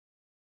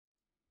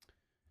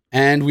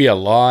And we are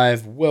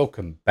live.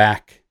 Welcome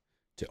back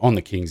to On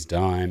the King's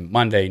Dime.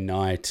 Monday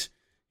night.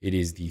 It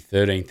is the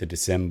 13th of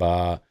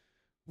December.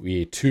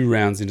 We're 2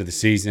 rounds into the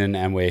season,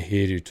 and we're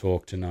here to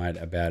talk tonight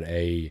about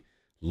a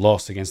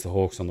loss against the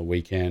Hawks on the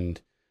weekend.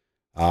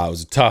 It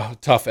was a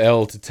tough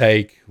L to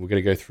take. We're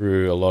going to go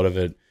through a lot of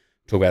it,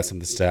 talk about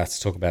some of the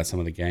stats, talk about some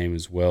of the game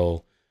as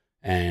well.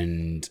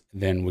 And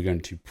then we're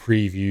going to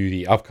preview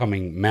the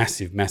upcoming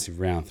massive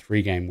round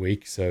 3-game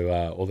week. So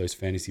all those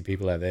fantasy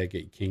people out there,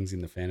 get your Kings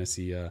in the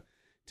fantasy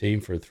team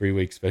for a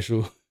 3-week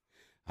special.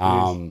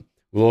 We'll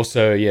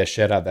also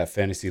shout out that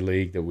fantasy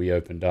league that we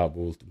opened up.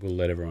 We'll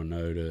let everyone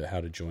know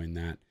how to join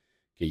that,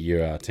 get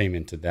your team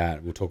into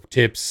that. We'll talk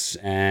tips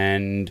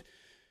and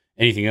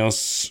anything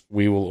else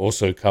we will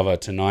also cover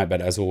tonight.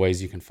 But as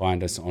always, you can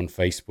find us on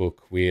Facebook.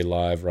 We're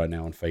live right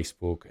now on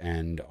Facebook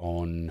and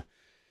on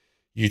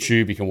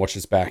YouTube. You can watch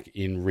us back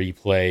in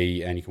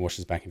replay, and you can watch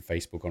us back in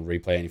Facebook on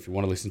replay. And if you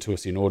want to listen to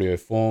us in audio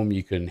form,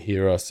 you can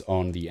hear us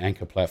on the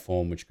Anchor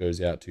platform, which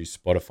goes out to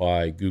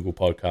Spotify, Google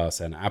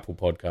Podcasts, and Apple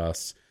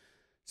Podcasts.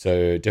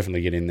 So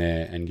definitely get in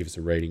there and give us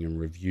a rating and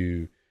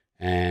review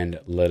and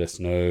let us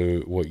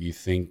know what you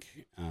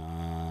think.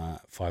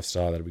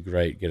 5-star, that'd be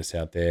great. Get us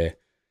out there.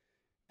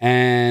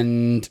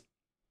 And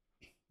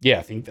yeah,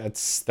 I think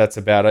that's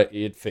about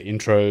it for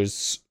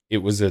intros. It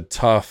was a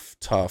tough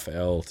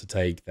L to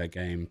take that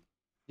game.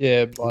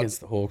 Yeah, but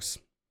against the Hawks.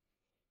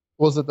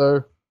 Was it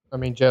though? I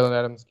mean, Jalen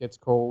Adams gets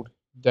called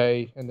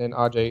day, and then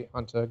RJ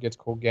Hunter gets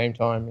called game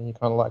time, and you're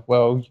kind of like,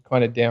 well, you're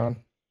kind of down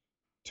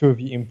 2 of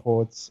your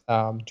imports.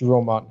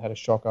 Jerome Martin had a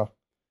shocker,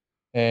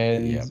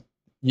 and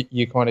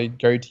you kind of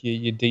go to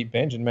your deep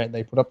bench, and mate,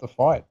 they put up the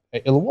fight.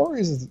 Illawarra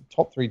is a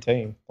top 3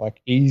 team, like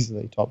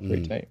easily top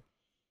 3 team.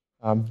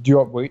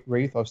 Duop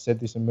Reith, I've said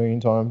this a million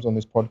times on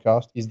this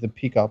podcast, is the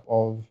pickup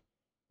of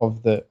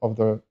the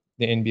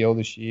NBL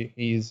this year.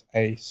 He is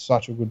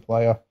such a good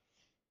player,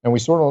 and we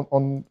saw it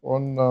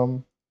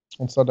on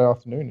Saturday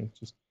afternoon. It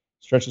just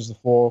stretches the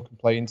floor, can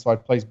play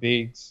inside, plays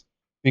bigs,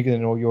 bigger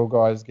than all your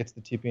guys, gets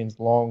the tip ins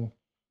long.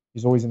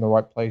 He's always in the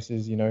right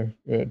places.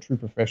 A true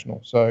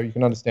professional. So you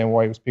can understand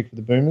why he was picked for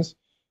the Boomers.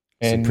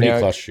 And pretty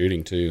clutch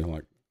shooting too.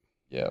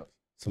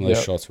 Some of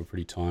those shots were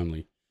pretty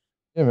timely.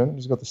 Yeah, man.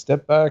 He's got the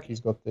step back.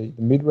 He's got the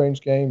mid-range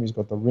game. He's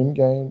got the rim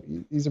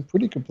game. He's a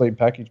pretty complete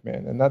package,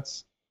 man. And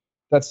that's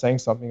saying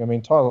something. I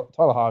mean, Tyler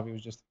Harvey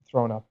was just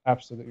throwing up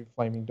absolutely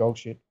flaming dog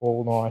shit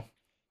all night.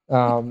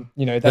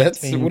 That's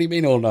team, what do you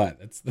mean all night?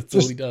 That's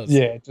all he does.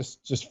 Yeah, just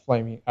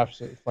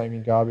absolutely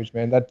flaming garbage,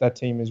 man. That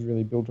team is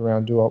really built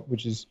around Duop,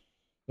 which is,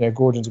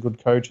 Gordon's a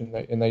good coach, and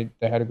they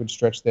had a good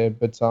stretch there.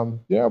 But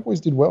our boys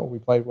did well. We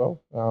played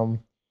well.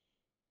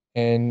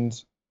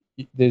 And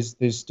there's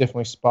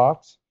definitely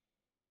sparks.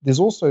 There's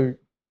also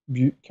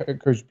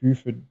Coach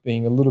Buford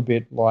being a little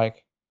bit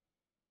like,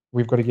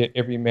 we've got to get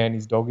every man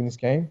his dog in this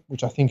game,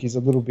 which I think is a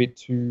little bit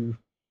too.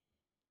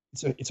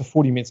 It's a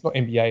 40 minutes, it's not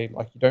NBA.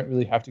 Like, you don't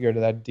really have to go to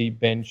that deep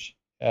bench,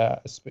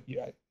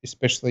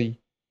 especially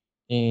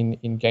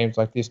in games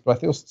like this.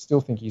 But I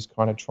still think he's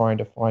kind of trying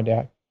to find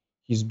out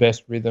his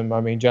best rhythm. I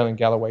mean, Jalen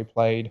Galloway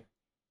played.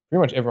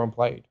 Pretty much everyone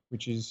played,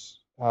 which is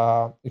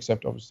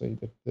except obviously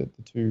the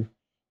 2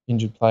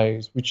 injured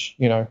players, which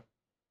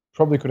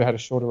probably could have had a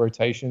shorter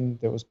rotation.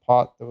 There was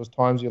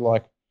times you're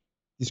like,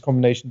 this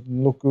combination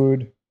didn't look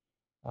good.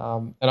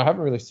 And I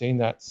haven't really seen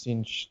that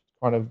since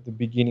kind of the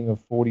beginning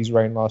of 40s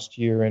reign last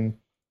year,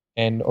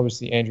 and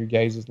obviously Andrew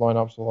Gazer's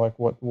lineups were like,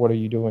 what are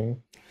you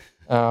doing?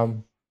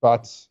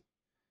 But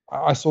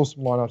I saw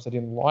some lineups I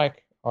didn't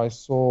like. I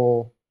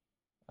saw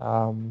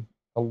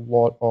a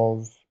lot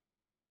of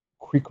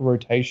quick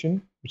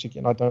rotation, which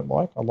again I don't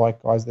like. I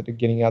like guys that are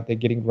getting out there,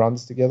 getting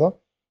runs together.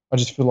 I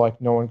just feel like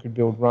no one could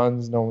build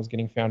runs. No one was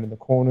getting found in the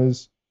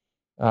corners.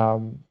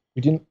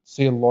 We didn't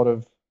see a lot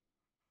of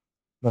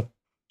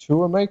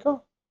Matua Maker.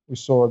 We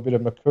saw a bit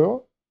of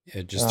Makur.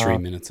 Yeah, just 3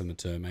 minutes of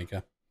Matua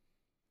Maker.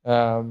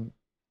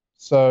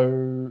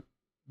 So,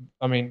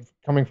 I mean,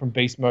 coming from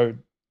beast mode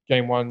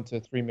game 1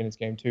 to 3 minutes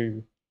game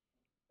 2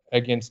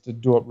 against a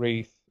Duop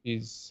Reith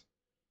is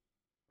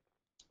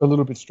a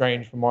little bit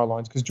strange for my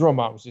lines, because Jerome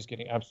Martin was just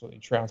getting absolutely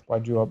trounced by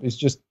Duop. It's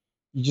just,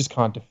 you just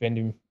can't defend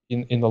him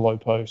in the low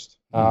post.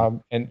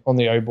 And on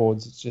the O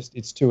boards,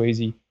 it's too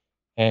easy.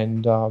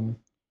 And,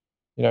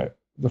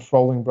 the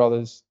Froling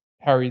brothers,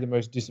 Harry, the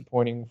most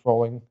disappointing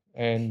Froling,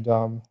 and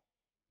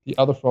the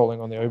other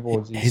Froling on the O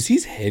boards. Has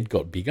his head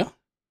got bigger?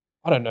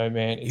 I don't know,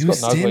 man. He was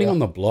standing on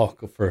the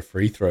block for a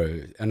free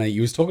throw, and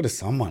he was talking to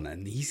someone,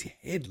 and his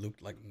head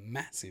looked like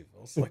massive.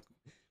 I was like,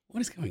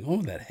 what is going on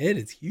with that head?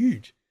 It's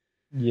huge.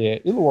 Yeah,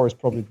 Illawarra is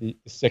probably the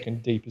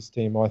second deepest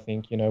team, I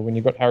think. When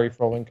you've got Harry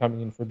Froling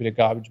coming in for a bit of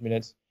garbage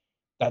minutes,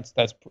 that's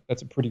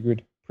a pretty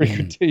good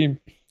team.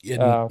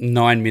 Yeah,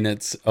 9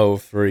 minutes,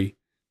 0-3.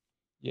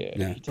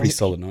 Yeah, pretty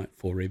solid night.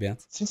 4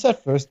 rebounds. Since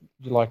that first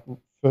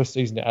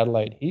season at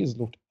Adelaide, he has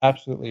looked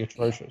absolutely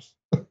atrocious.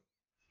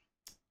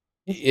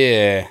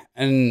 Yeah,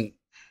 and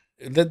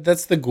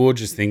that's the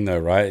gorgeous thing, though,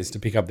 right? Is to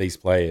pick up these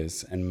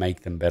players and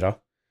make them better.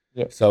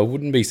 Yeah. So I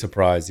wouldn't be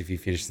surprised if he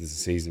finishes the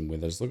season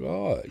with us. Like,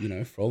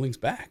 Frolling's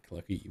back.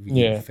 Like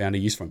we found a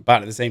use for him.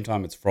 But at the same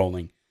time, it's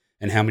Frolling.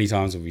 And how many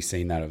times have we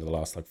seen that over the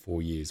last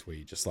 4 years where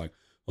you're just like,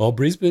 oh,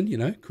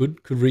 Brisbane, could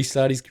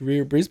restart his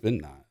career at Brisbane?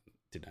 Nah,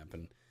 didn't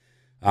happen.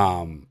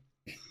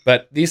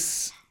 But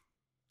this,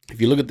 if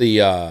you look at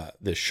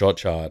the shot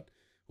chart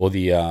or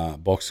the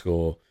box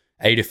score,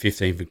 8 of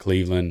 15 for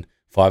Cleveland,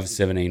 5 of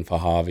 17 for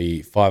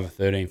Harvey, 5 of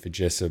 13 for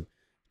Jessup,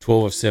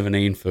 12 of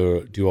 17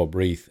 for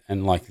Duop-Reath,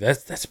 and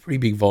that's pretty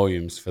big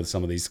volumes for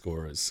some of these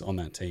scorers on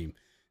that team.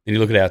 Then you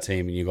look at our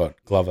team, and you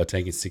got Glover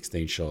taking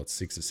 16 shots,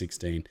 6 of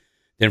 16.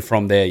 Then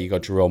from there, you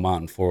got Jarrell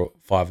Martin,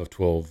 5 of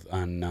 12,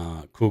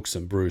 and Cooks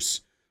and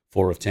Bruce,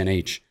 4 of 10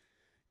 each.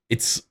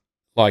 It's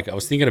like I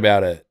was thinking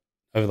about it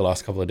over the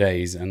last couple of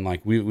days, and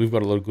we've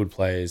got a lot of good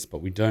players,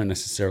 but we don't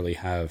necessarily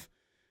have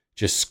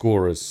just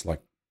scorers,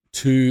 like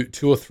two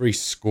or three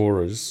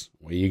scorers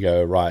where you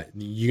go, right,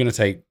 you're going to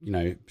take,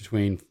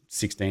 between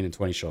 16 and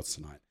 20 shots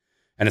tonight,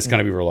 and it's going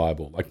to be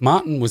reliable. Like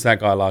Martin was that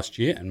guy last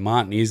year, and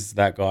Martin is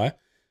that guy.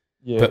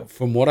 Yeah. But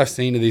from what I've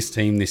seen of this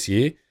team this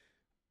year,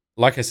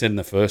 like I said in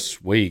the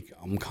first week,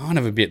 I'm kind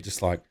of a bit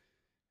just like,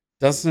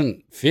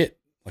 doesn't fit.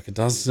 Like it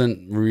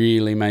doesn't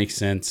really make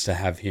sense to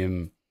have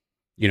him,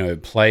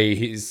 play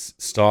his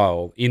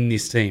style in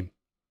this team.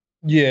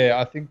 Yeah,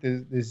 I think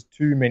there's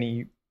too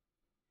many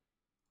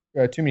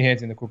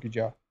hands in the cookie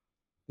jar.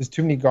 There's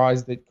too many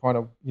guys that kind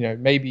of,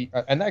 maybe,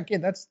 and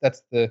again, that's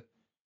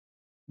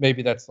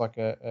like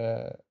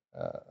a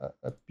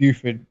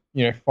Buford,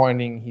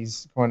 finding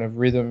his kind of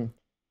rhythm.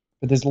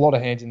 But there's a lot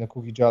of hands in the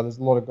cookie jar. There's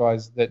a lot of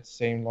guys that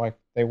seem like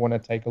they want to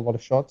take a lot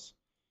of shots.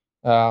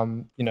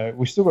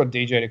 We've still got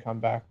DJ to come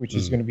back, which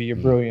is going to be a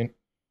brilliant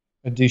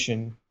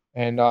addition.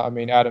 And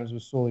Adams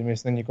was sorely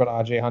missed. Then you've got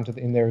RJ Hunter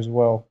in there as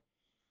well.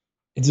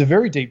 It's a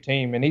very deep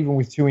team, and even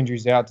with 2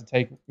 injuries out, to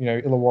take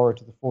Illawarra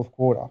to the fourth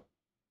quarter,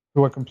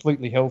 who are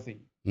completely healthy,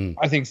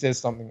 I think says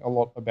something a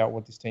lot about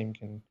what this team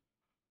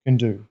can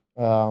do,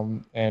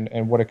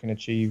 and what it can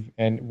achieve.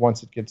 And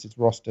once it gets its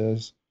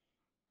rosters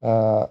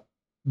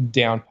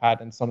down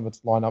pat and some of its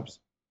lineups,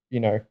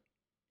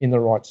 in the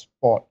right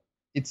spot,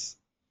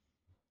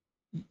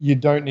 you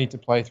don't need to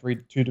play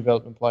two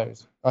development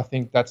players. I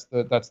think that's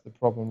the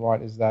problem,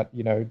 right? Is that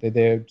they're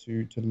there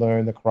to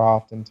learn the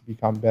craft and to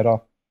become better.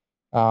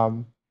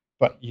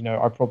 But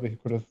I probably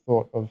could have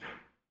thought of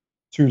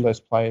 2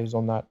 less players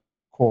on that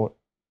court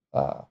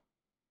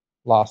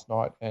last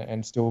night,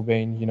 and still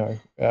been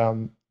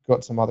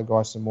got some other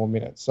guys some more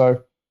minutes.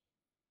 So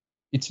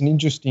it's an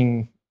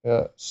interesting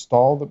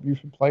style that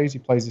Buford plays. He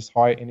plays this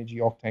high energy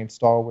octane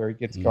style where he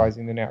gets guys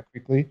in and out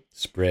quickly.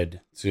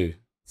 Spread too.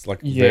 It's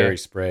very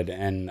spread,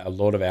 and a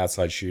lot of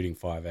outside shooting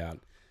 5 out.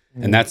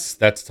 And that's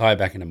tied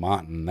back into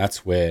Martin.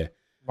 That's where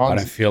I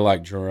don't feel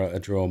like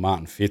Jarrell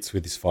Martin fits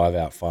with his 5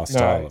 out fast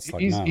style. It's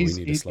like, we need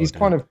to slow he's down.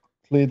 kind of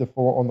clear the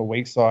 4 on the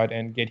weak side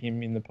and get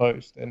him in the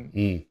post.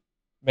 And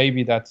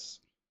maybe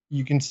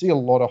you can see a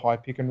lot of high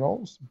pick and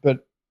rolls,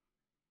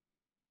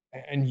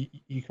 and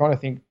you kind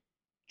of think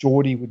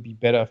Geordie would be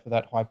better for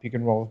that high pick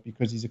and roll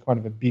because he's a kind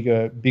of a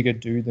bigger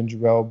dude than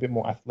Jarrell, a bit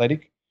more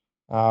athletic.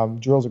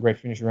 Jarrell's a great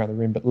finisher around the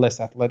rim, but less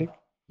athletic.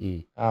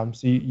 So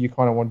you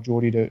kind of want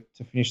Geordie to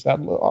finish that.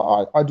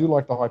 I do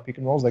like the high pick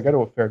and rolls. They go to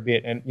a fair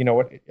bit, and you know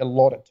what? A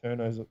lot of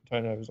turnovers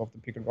off the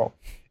pick and roll.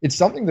 It's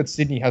something that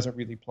Sydney hasn't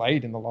really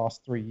played in the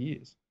last 3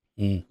 years.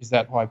 Is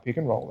that high pick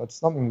and roll? That's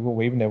something Will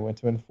Weaver never went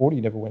to, and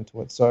 40 never went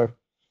to it. So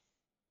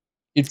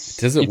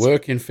does it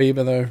work in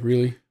FIBA though?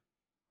 Really?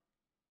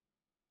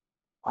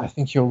 I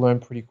think you'll learn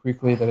pretty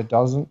quickly that it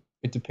doesn't.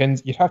 It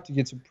depends. You'd have to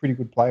get some pretty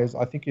good players.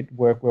 I think it'd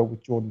work well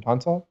with Jordan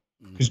Hunter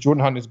because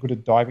Jordan Hunter is good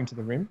at diving to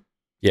the rim.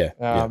 Yeah.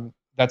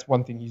 That's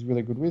one thing he's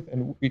really good with,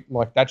 and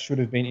that should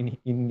have been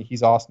in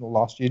his arsenal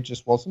last year,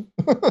 just wasn't.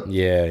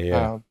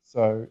 Yeah.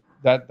 So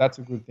that's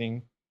a good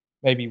thing.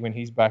 Maybe when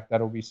he's back,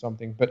 that'll be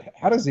something. But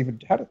how does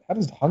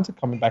Hunter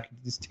coming back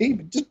into this team?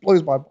 It just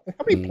blows my.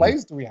 How many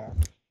players do we have?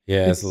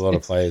 Yeah, there's a lot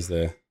of players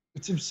there.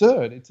 It's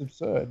absurd.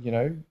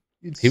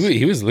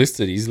 He was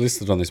listed. He's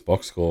listed on this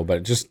box score,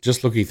 but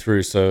just looking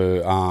through.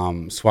 So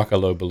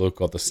Swakalo Baluk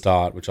got the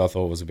start, which I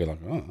thought was a bit like,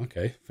 oh,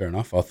 okay, fair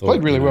enough. I thought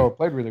played really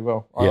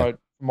well. Yeah.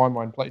 In my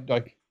mind, played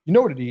like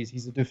what it is.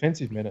 He's a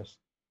defensive menace.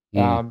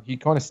 He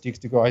kind of sticks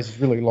to guys.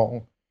 He's really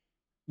long.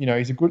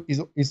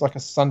 He's like a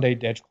Sunday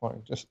Dej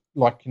clone. Just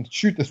like can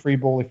shoot the 3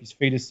 ball if his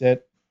feet are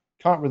set.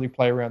 Can't really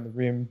play around the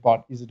rim,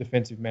 but is a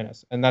defensive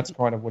menace, and that's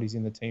kind of what he's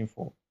in the team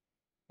for.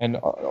 And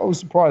I was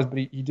surprised, but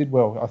he did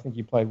well. I think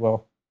he played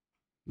well.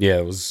 Yeah,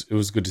 it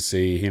was good to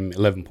see him.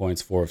 11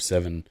 points, 4 of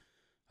 7,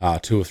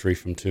 2 or 3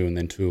 from 2, and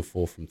then 2 or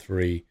 4 from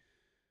 3.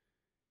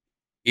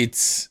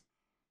 It's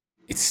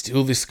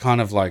still this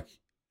kind of like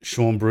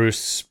Sean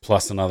Bruce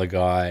plus another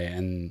guy,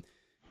 and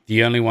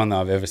the only one that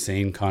I've ever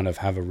seen kind of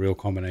have a real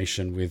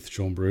combination with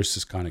Sean Bruce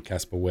is kind of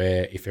Casper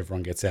Ware if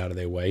everyone gets out of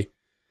their way.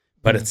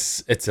 But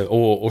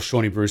or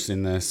Shawnee Bruce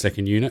in the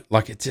second unit.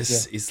 Like it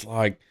just is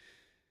like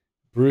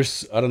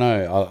Bruce. I don't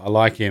know. I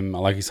like him. I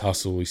like his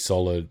hustle. He's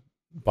solid,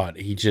 but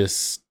he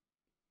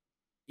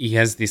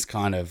has this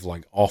kind of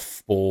like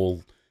off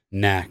ball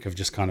knack of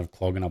just kind of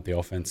clogging up the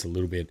offense a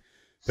little bit.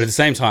 But at the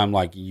same time,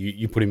 like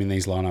you put him in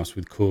these lineups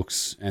with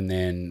Cooks and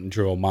then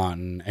Jarrell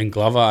Martin and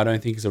Glover, I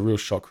don't think is a real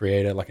shot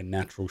creator, like a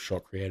natural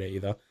shot creator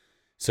either.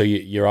 So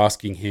you're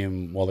asking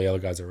him while the other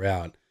guys are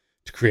out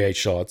to create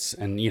shots.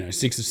 And,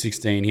 6 of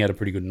 16, he had a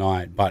pretty good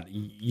night, but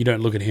you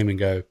don't look at him and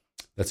go,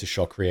 that's a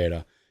shot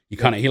creator.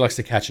 He likes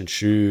to catch and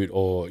shoot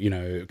or,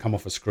 come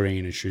off a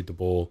screen and shoot the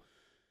ball.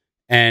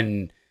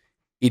 And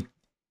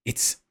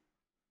it's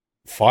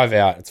 5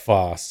 out, it's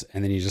fast.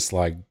 And then you're just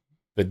like,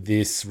 but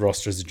this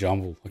roster is a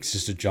jumble. It's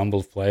just a jumble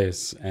of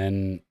players.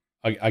 And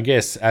I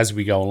guess as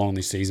we go along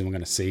this season, we're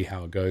going to see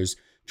how it goes.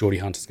 Geordie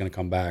Hunter's going to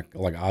come back.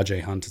 Like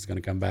RJ Hunter's going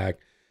to come back.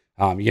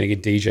 You're going to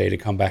get DJ to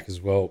come back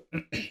as well.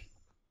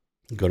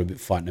 Got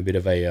fighting a bit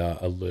of a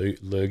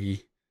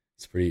lurgy.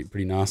 It's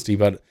pretty nasty.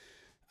 But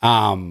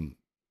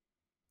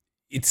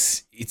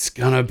it's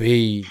going to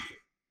be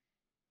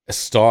a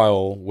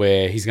style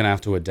where he's going to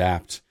have to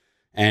adapt.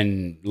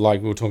 And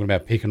like we were talking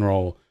about pick and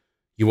roll,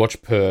 you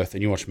watch Perth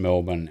and you watch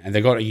Melbourne, and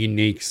they've got a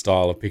unique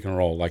style of pick and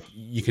roll. Like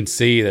you can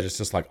see that it's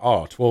just like,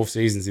 12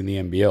 seasons in the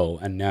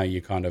NBL, and now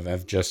you kind of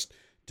have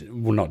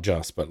not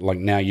just, but like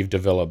now you've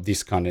developed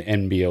this kind of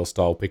NBL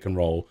style pick and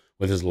roll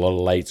where there's a lot of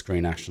late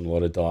screen action, a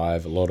lot of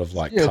dive, a lot of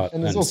cut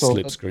and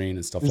slip screen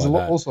and stuff like that.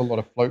 There's also a lot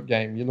of float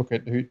game. You look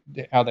at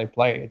how they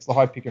play. It's the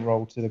high pick and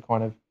roll to the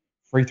kind of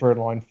free throw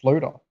line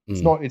floater.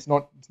 It's not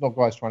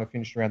guys trying to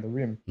finish around the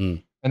rim.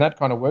 And that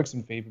kind of works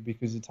in FIBA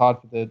because it's hard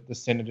for the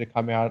center to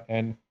come out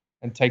and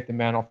take the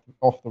man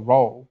off the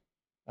roll.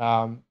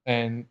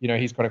 And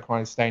he's got to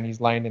kind of stay in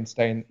his lane and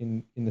stay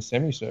in the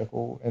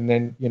semicircle, and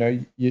then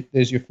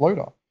there's your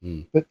floater.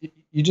 But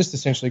you're just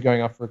essentially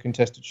going up for a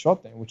contested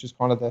shot then, which is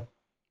kind of the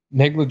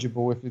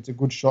negligible if it's a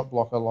good shot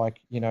blocker like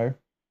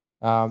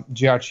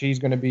GRC is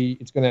going to be.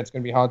 It's going to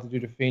be hard to do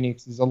to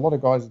Phoenix. There's a lot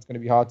of guys it's going to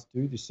be hard to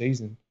do this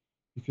season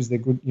because they're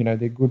good.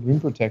 They're good rim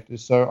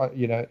protectors. So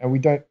and we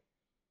don't.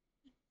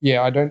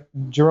 Yeah, I don't.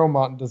 Jarrell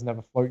Martin doesn't have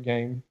a float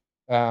game.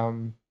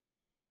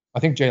 I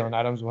think Jalen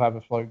Adams will have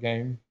a float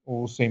game.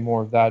 We'll see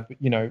more of that.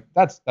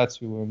 But that's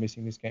who we're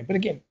missing this game. But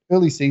again,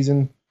 early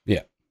season.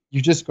 Yeah.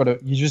 You just got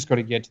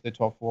to get to the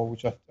top 4,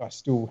 which I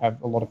still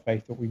have a lot of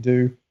faith that we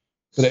do.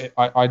 But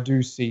I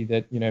do see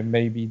that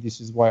maybe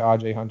this is why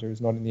RJ Hunter is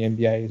not in the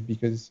NBA is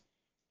because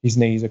his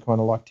knees are kind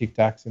of like Tic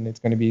Tacs, and it's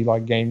going to be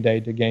like game day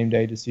to game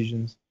day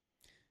decisions.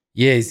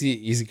 Yeah, is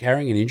he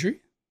carrying an injury?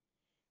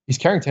 He's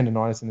carrying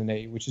tendonitis in the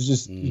knee, which is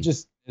just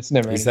it's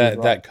never. Is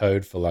that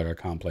code for like I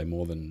can't play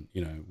more than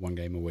one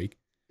game a week?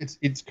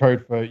 It's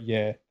code for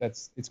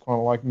it's kind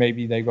of like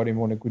maybe they got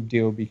him on a good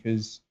deal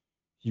because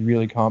he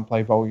really can't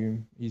play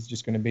volume. He's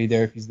just going to be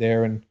there if he's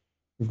there, and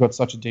we've got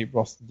such a deep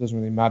roster. It doesn't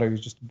really matter. He's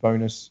just a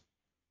bonus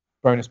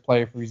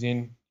player if he's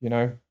in. Knee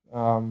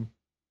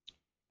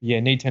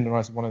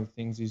tendonitis is one of the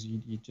things is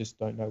you just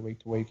don't know week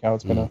to week how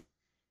it's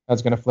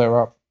gonna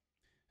flare up.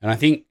 And I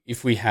think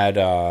if we had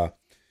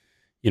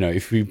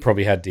if we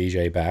probably had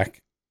DJ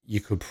back,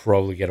 you could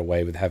probably get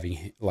away with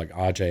having like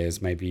RJ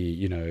as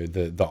maybe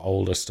the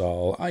older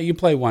style. You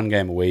play one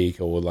game a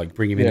week, or like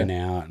bring him in and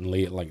out and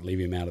leave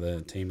him out of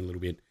the team a little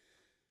bit.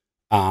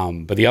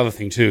 But the other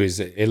thing too is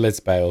it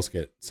lets Bales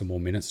get some more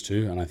minutes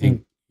too, and I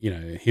think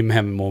him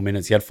having more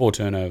minutes. He had 4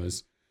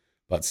 turnovers,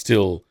 but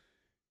still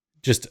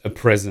just a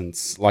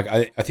presence. Like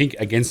I think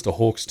against a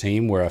Hawks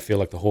team where I feel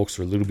like the Hawks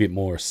are a little bit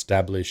more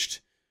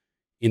established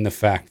in the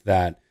fact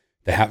that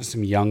they have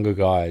some younger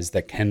guys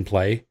that can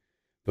play,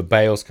 but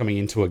Bale's coming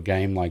into a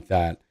game like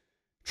that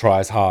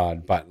tries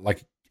hard, but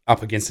like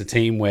up against a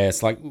team where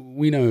it's like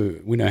we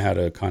know how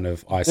to kind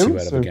of ice you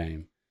out of a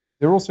game.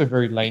 They're also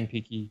very lane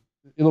picky.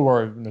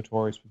 Illawarra are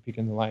notorious for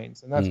picking the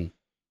lanes, and that's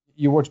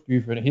you watch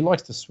Buford. He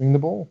likes to swing the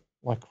ball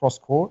like cross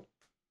court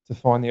to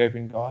find the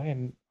open guy,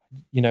 and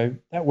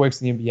that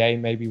works in the NBA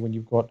maybe when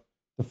you've got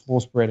the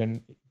floor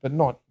spread, but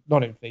not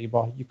in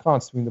FIBA. You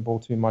can't swing the ball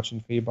too much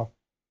in FIBA.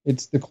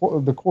 It's the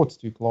court's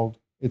too clogged.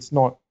 It's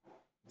not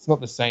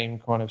the same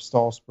kind of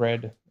style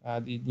spread.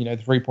 The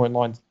 3-point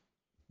line's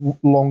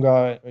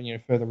longer,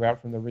 further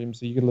out from the rim,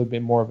 so you get a little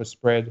bit more of a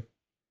spread.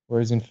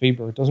 Whereas in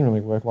FIBA, it doesn't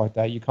really work like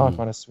that. You can't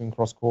kind of swing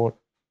cross court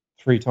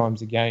 3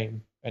 times a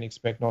game and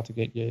expect not to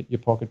get your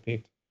pocket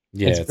picked.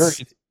 Yeah,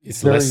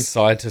 it's less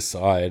side to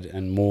side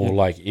and more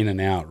like in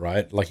and out,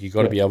 right? Like you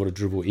got to be able to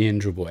dribble in,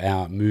 dribble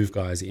out, move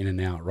guys in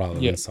and out rather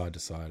than side to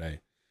side, eh?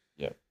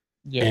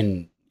 Yeah.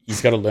 And he's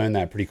got to learn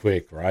that pretty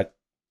quick, right?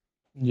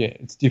 Yeah,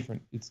 it's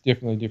different. It's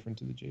definitely different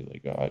to the G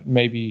League.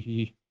 Maybe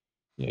he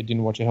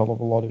didn't watch a hell of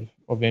a lot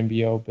of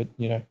NBL, but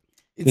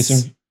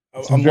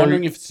I'm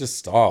wondering if it's just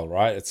style,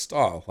 right? It's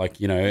style,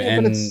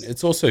 and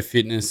it's also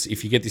fitness.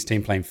 If you get this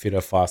team playing fitter,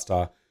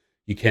 faster,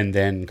 you can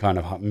then kind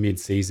of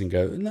mid-season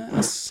go,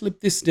 let's slip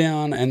this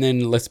down and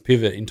then let's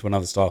pivot into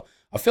another style.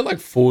 I feel like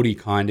 40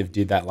 kind of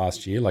did that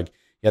last year. Like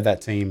you had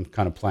that team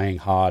kind of playing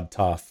hard,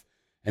 tough,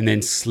 and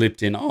then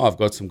slipped in, I've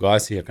got some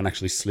guys here I can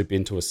actually slip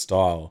into a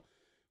style,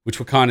 which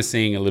we're kind of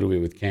seeing a little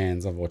bit with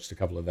Cairns. I've watched a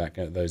couple of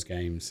those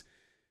games.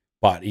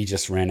 But he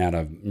just ran out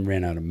of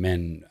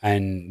men.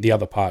 And the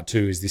other part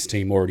too is this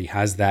team already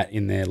has that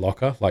in their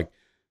locker. Like,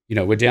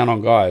 we're down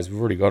on guys. We've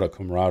already got a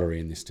camaraderie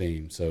in this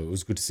team, so it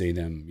was good to see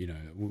them.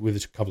 With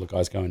a couple of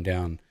guys going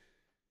down,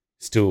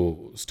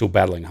 still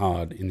battling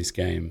hard in this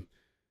game.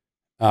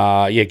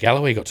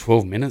 Galloway got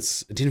 12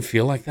 minutes. It didn't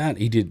feel like that.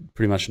 He did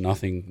pretty much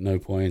nothing. No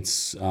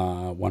points.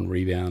 1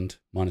 rebound.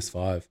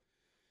 -5.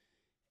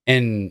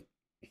 And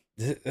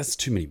that's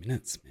too many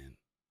minutes, man.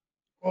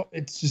 Well,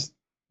 it's just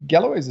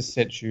Galloway's a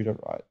set shooter,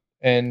 right?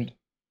 And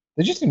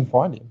they just didn't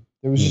find him.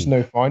 There was just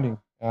no finding.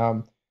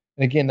 And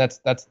again, that's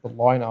the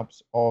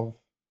lineups of,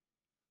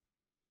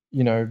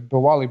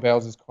 Bawali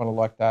Bales is kind of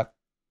like that.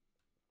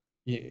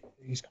 Yeah,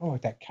 he's kind of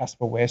like that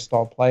Casper Ware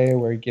style player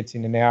where he gets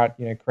in and out,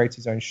 creates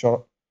his own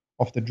shot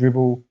off the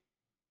dribble.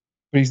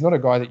 But he's not a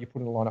guy that you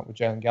put in a lineup with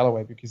Jalen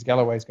Galloway, because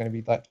Galloway is going to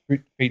be that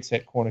feet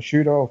set corner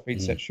shooter or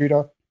feet set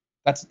shooter.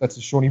 That's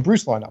a Shawnee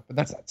Bruce lineup, but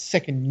that's that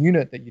second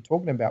unit that you're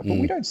talking about. But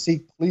we don't see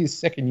clear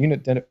second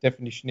unit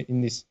definition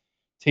in this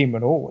team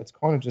at all. It's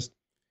kind of just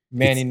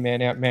man in,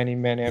 man out, man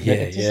in, man out.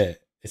 Yeah.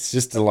 It's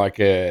just like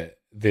the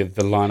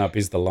lineup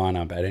is the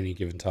lineup at any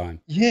given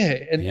time. Yeah,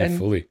 and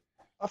fully.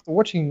 After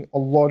watching a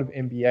lot of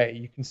NBA,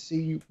 you can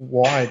see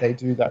why they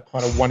do that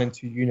kind of 1 and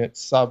 2 unit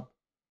sub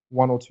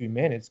 1 or 2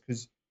 men. It's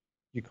because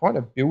you kind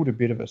of build a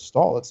bit of a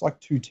style. It's like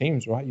 2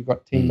 teams, right? You've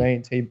got Team A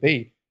and Team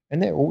B,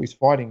 and they're always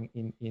fighting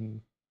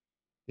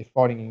they're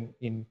fighting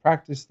in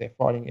practice. They're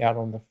fighting out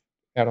on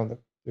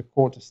the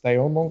court to stay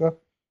on longer,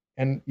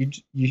 and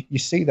you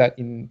see that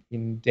in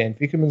Dan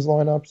Vickerman's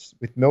lineups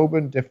with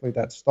Melbourne. Definitely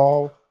that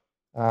style.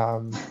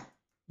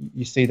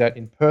 You see that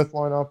in Perth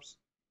lineups.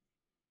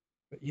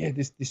 But yeah,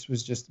 this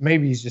was just,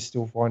 maybe he's just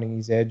still finding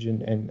his edge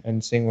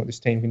and seeing what this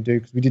team can do,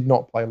 because we did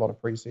not play a lot of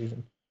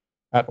preseason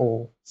at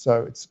all,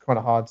 so it's kind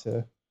of hard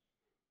to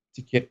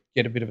get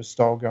a bit of a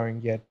style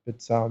going yet.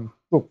 But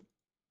look,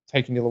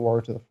 taking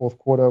Illawarra to the fourth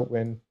quarter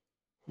when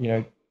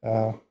they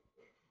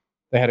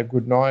had a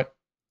good night,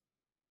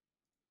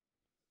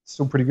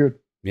 still pretty good.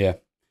 Yeah.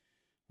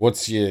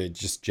 What's your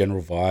just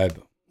general vibe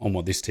on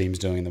what this team's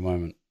doing at the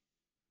moment?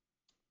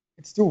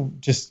 It's still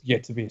just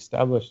yet to be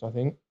established, I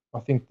think. I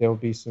think there'll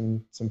be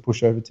some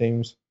pushover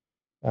teams.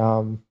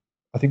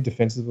 I think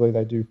defensively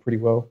they do pretty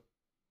well.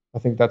 I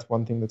think that's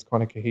one thing that's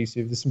kind of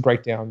cohesive. There's some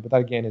breakdown, but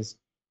that again is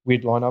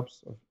weird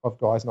lineups of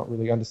guys not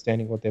really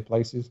understanding what their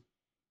place is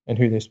and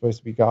who they're supposed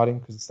to be guarding,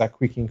 because it's that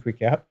quick in,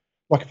 quick out.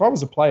 Like if I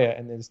was a player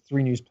and there's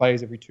 3 new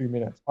players every 2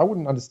 minutes, I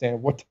wouldn't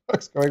understand what the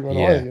fuck's going on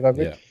either. You know what I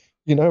mean? Yeah.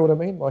 You know what I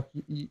mean? Like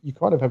you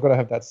kind of have got to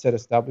have that set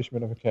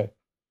establishment of, okay,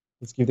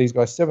 let's give these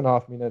guys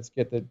 7.5 minutes,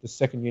 get the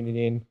second unit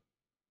in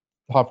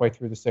halfway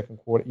through the second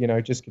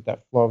quarter, just get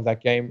that flow of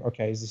that game.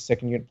 Okay, is the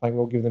second unit playing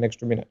well? Give them an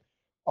extra minute.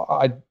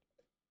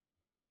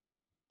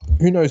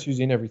 Who knows who's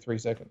in every 3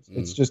 seconds?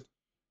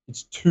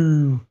 It's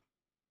too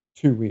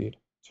weird,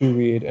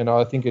 and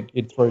I think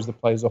it throws the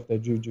players off their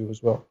juju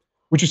as well.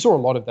 Which we saw a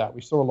lot of that. We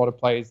saw a lot of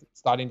players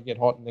starting to get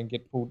hot and then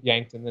get pulled,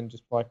 yanked, and then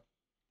just like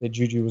their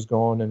juju was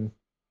gone, and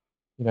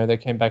they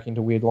came back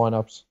into weird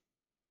lineups.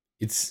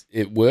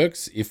 It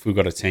works if we've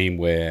got a team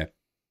where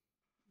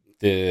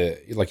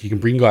you can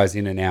bring guys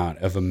in and out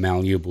of a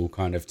malleable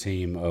kind of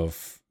team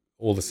of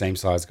all the same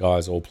size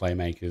guys, all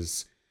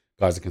playmakers,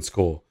 guys that can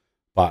score.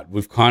 But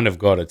we've kind of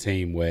got a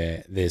team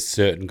where there's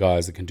certain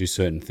guys that can do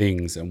certain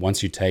things, and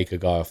once you take a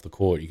guy off the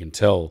court, you can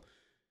tell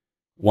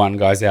one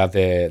guy's out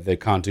there that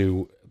can't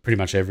do pretty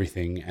much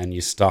everything, and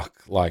you're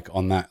stuck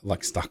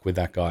stuck with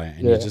that guy,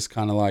 and you're just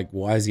kind of like,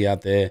 why is he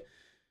out there?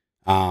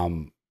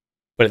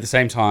 But at the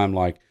same time,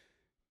 like,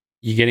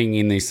 you're getting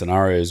in these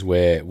scenarios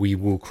where we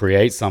will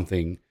create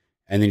something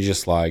and then you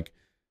just like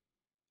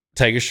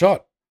take a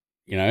shot,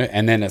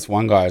 and then it's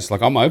one guy, it's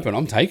like, I'm open,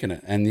 I'm taking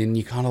it. And then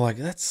you kind of like,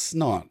 it's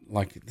not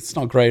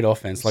great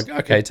offense. Like,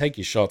 okay, take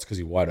your shots because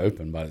you're wide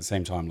open, but at the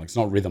same time, like, it's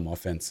not rhythm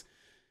offense.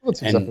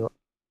 That's exactly right.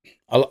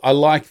 I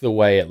like the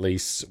way at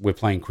least we're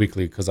playing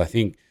quickly, because I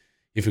think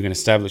if we can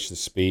establish the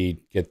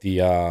speed, get the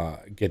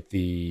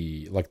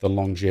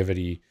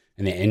longevity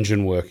and the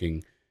engine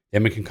working,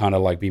 then we can kind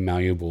of like be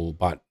malleable.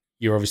 But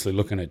you're obviously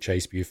looking at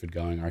Chase Buford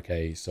going,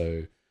 okay,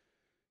 so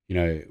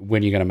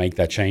when you're going to make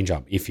that change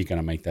up, if you're going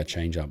to make that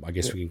change up, I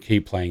guess we can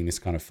keep playing this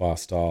kind of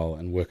fast style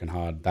and working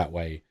hard that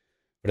way.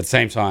 But at the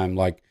same time,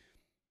 like,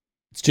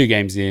 it's 2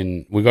 games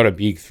in, we've got a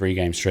big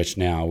 3-game stretch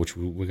now, which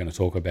we're going to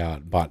talk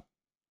about, but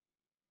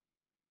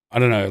I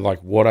don't know,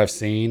 like, what I've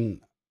seen,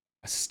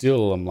 I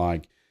still am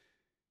like,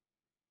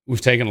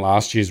 we've taken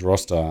last year's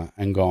roster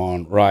and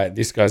gone, right,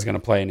 this guy's going to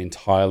play an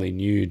entirely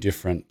new,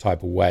 different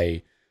type of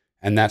way.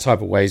 And that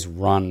type of way is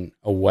run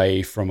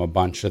away from a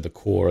bunch of the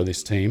core of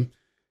this team,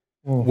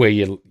 where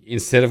you,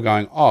 instead of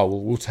going, oh,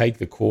 well, we'll take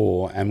the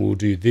core and we'll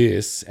do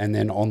this, and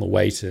then on the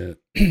way to,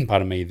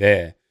 pardon me,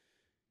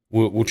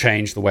 we'll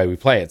change the way we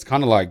play. It's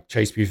kind of like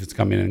Chase Buford's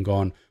come in and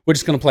gone, we're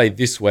just going to play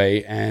this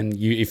way, and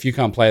if you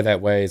can't play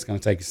that way, it's going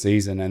to take a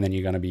season, and then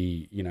you're going to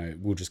be,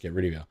 we'll just get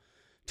rid of you,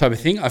 type of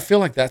thing. I feel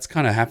like that's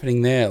kind of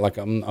happening there. Like,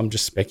 I'm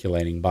just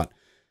speculating, but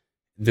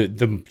the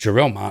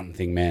Jarrell Martin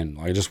thing, man,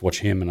 like, I just watch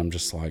him and I'm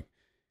just like,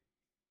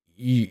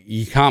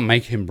 you can't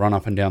make him run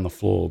up and down the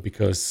floor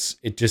because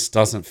it just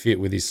doesn't fit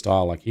with his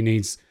style. Like, he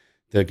needs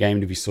the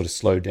game to be sort of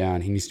slowed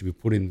down. He needs to be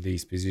put in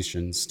these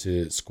positions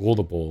to score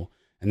the ball,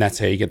 and that's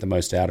how you get the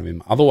most out of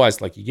him.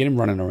 Otherwise, like, you get him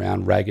running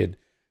around ragged,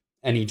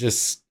 and he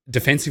just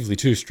defensively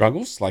too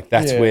struggles. Like,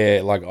 that's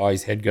where, like,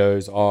 his head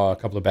goes, a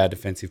couple of bad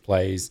defensive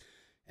plays,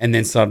 and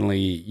then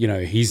suddenly,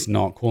 he's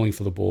not calling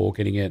for the ball,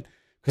 getting it.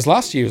 Because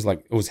last year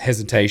it was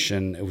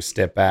hesitation, it was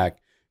step back.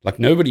 Like,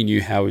 nobody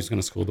knew how he was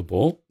going to score the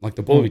ball. Like,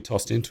 the ball would be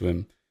tossed into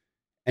him,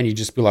 and you'd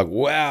just be like,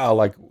 wow,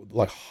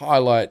 like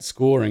highlight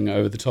scoring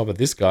over the top of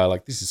this guy.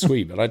 Like, this is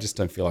sweet, but I just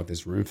don't feel like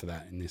there's room for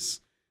that in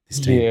this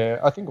team. Yeah,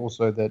 I think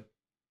also that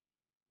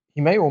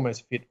he may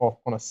almost fit off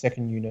on a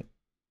second unit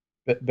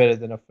better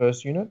than a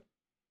first unit.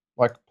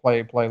 Like,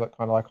 play like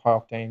kind of like high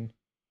octane,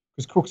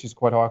 because Cooks is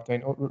quite high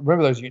octane.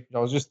 Remember those? I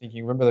was just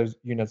thinking. Remember those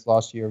units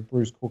last year of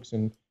Bruce, Cooks,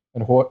 and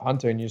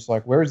Hunter, and you're just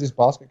like, where is this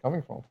basket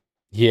coming from?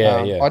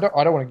 Yeah, yeah. I don't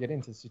want to get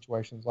into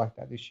situations like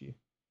that this year,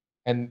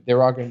 and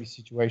there are going to be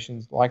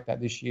situations like that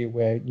this year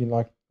where you're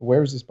like,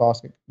 where is this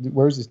basket?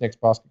 Where is this next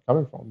basket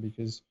coming from?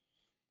 Because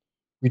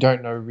we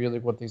don't know really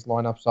what these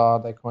lineups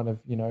are. They kind of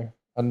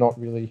are not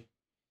really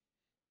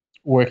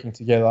working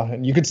together,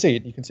 and you can see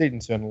it. You can see it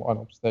in certain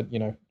lineups that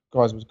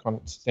guys was kind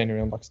of standing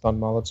around like stunned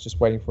mullets, just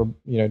waiting for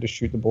to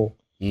shoot the ball.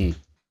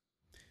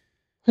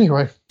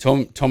 Anyway,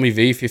 Tommy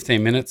V,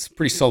 15 minutes,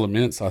 pretty solid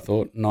minutes, I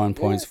thought. 9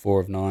 points,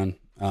 4 of 9.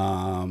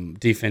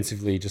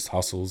 Defensively, just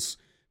hustles.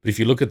 But if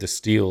you look at the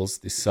steals,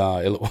 this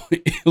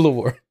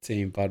Illawarra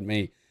team,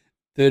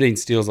 13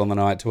 steals on the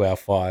night to our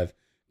 5.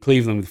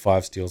 Cleveland with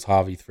 5 steals,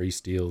 Harvey 3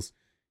 steals.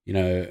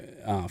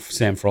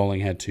 Sam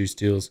Froling had 2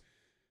 steals.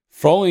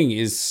 Froling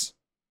is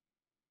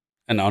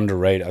an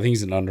underrated. I think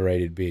he's an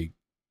underrated big.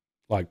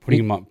 Like,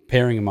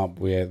 pairing him up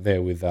with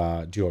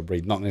Duo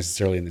Breed, not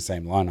necessarily in the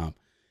same lineup,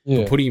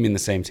 but putting him in the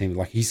same team.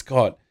 Like, he's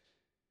got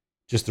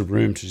just the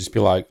room to just be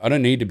like, I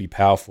don't need to be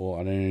powerful.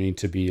 I don't need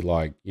to be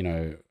like,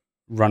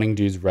 running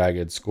dudes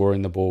ragged,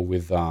 scoring the ball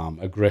with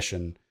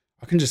aggression.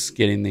 I can just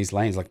get in these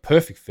lanes. Like,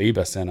 perfect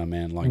FIBA center,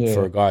 man. Like,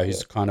 for a guy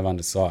who's kind of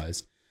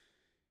undersized.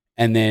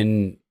 And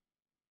then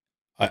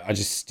I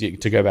just,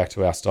 to go back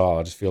to our style,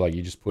 I just feel like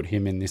you just put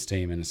him in this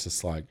team, and it's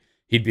just like,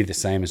 he'd be the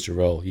same as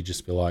Jarrell. He'd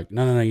just be like,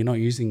 no, you're not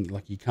using,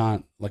 like, you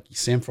can't, like,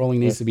 Sam Froling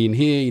needs to be in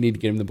here. You need to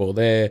get him the ball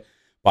there.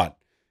 But,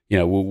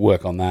 we'll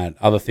work on that.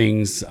 Other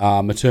things,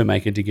 Matur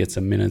Maker did get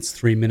some minutes,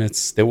 3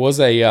 minutes. There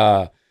was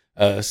a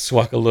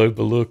Swakalo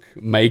Baluk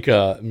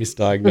Maker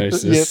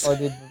misdiagnosis. Yep, I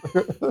did.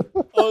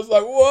 I was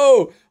like,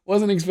 whoa,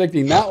 wasn't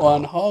expecting that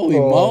one. Holy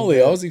moly.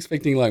 Man. I was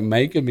expecting, like,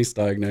 Maker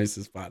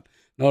misdiagnosis, but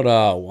not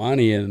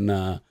Wani and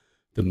the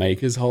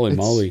Makers. Holy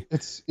moly.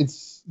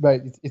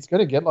 Mate, it's going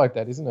to get like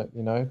that, isn't it?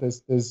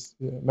 There's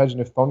imagine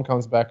if Thon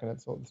comes back and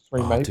it's all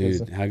 3 Makers.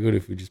 Dude, how good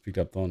if we just picked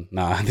up Thon?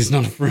 Nah, there's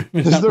not a room.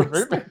 There's no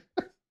room.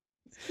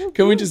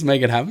 Can we just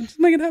make it happen? Just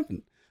make it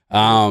happen.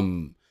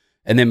 And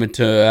then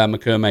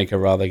Makur Maker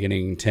rather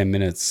getting 10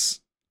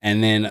 minutes,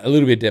 and then a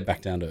little bit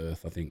back down to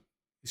earth, I think.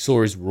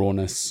 Saw his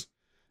rawness.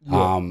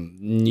 Yeah.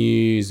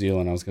 New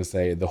Zealand, I was going to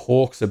say, the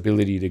Hawks'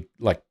 ability to,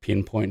 like,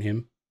 pinpoint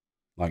him,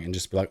 like, and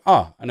just be like,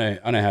 I know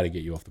how to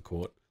get you off the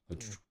court.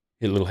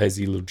 Hit a little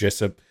Hezzy, a little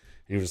Jessup,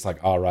 and he was just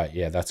like, right,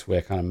 yeah, that's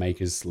where kind of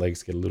Maker's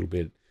legs get a little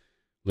bit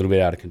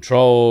out of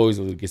control.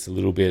 He gets a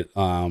little bit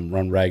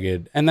run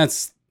ragged, and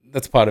that's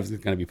going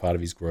to be part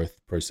of his growth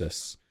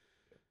process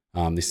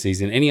this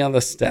season. Any other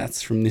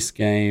stats from this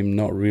game?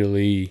 Not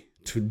really.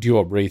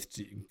 Duop Breathe,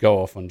 go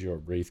off on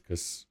Duop Breathe,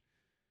 because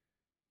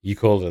you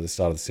called it at the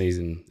start of the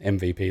season,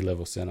 MVP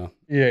level center.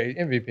 Yeah,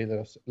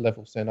 MVP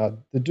level center.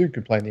 The dude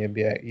could play in the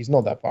NBA. He's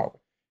not that far away.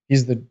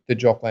 He's the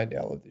Jock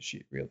Landale of this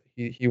year, really.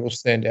 He will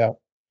stand out.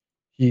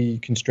 He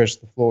can stretch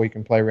the floor. He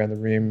can play around the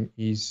rim.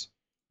 He's,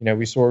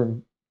 we saw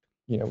him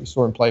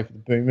play for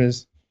the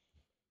Boomers.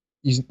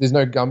 There's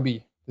no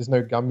Gumby. There's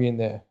no Gumby in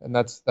there, and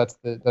that's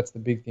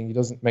the big thing. He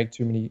doesn't make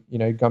too many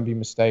Gumby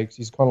mistakes.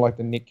 He's kind of like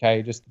the Nick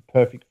Kay, just the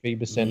perfect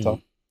FIBA center.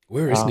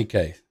 Where is Nick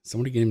Kay?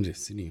 Somebody get him to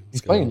Sydney.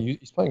 He's playing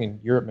in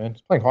Europe, man.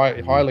 He's playing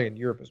highly in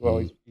Europe as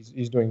well.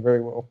 He's doing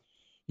very well.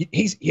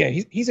 He's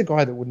a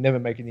guy that would never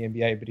make it in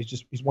the NBA, but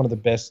he's one of the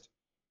best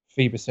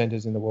FIBA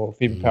centers in the world,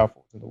 FIBA power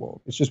forwards in the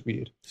world. It's just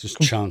weird. It's just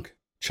chunk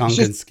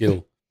and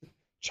skill.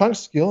 Chunk,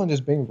 skill, and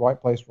just being right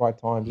place, right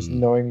time, just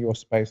knowing your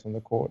space on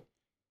the court.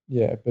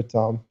 Yeah, but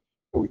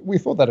we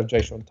thought that of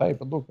Jay Sean Tate,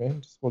 but look,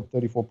 man, just scored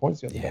 34 points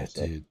the other day.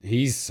 Yeah, dude,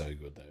 he's so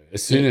good though.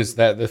 As soon as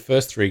the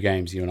first 3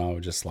 games, you and I were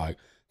just like,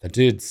 the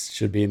dude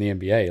should be in the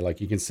NBA. Like,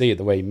 you can see it,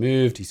 the way he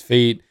moved his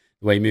feet,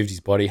 the way he moved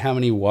his body. How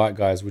many white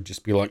guys would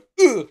just be like,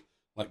 ugh!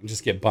 Like,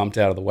 just get bumped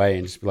out of the way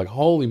and just be like,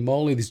 holy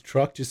moly, this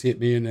truck just hit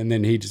me. And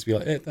then he'd just be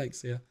like, hey,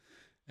 thanks, yeah.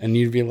 And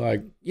you'd be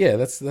like, yeah,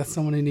 that's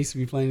someone who needs to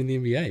be playing in the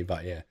NBA.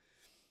 But yeah.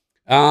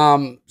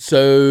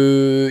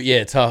 So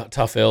yeah,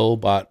 tough L,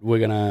 but we're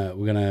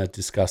gonna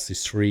discuss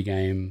this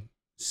 3-game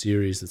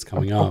series that's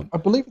coming up. I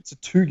believe it's a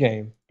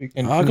 2-game.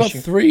 I got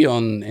 3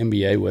 on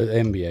NBL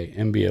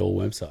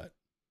website.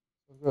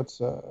 Let's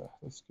go.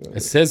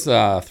 It says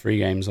 3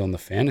 games on the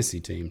fantasy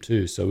team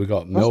too. So we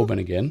got Melbourne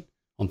again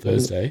on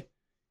Thursday.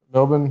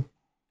 Melbourne.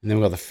 And then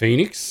we got the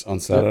Phoenix on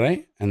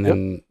Saturday. And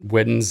then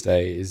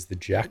Wednesday is the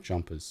Jack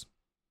Jumpers.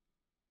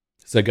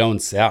 So going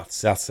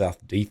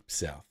south, deep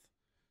south.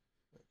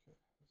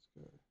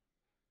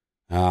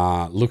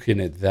 Looking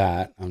at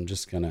that, I'm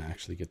just going to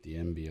actually get the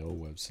NBL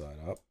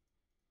website up.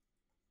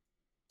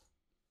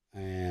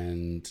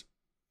 And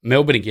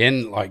Melbourne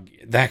again,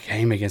 like that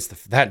game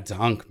against that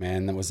dunk,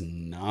 man, that was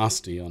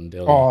nasty on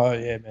Delhi. Oh,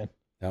 yeah, man.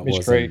 That Mitch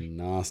was Creek. a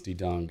nasty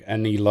dunk.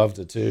 And he loved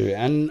it too.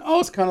 And I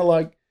was kind of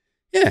like,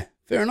 yeah,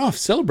 fair enough.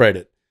 Celebrate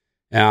it.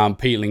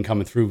 Peatling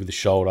coming through with the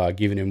shoulder,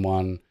 giving him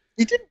one.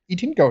 He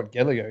didn't go at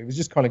Gallagher. He was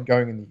just kind of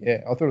going in the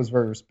air. I thought it was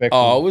very respectful.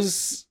 Oh, it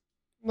was...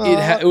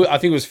 I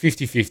think it was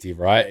 50-50,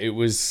 right? It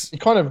was... He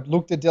kind of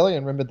looked at Delhi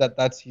and remembered that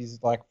that's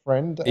his, like,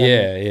 friend. And,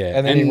 yeah.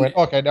 And then he went,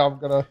 okay, now I'm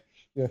going to...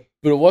 Yeah.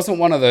 But it wasn't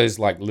one of those,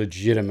 like,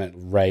 legitimate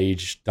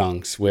rage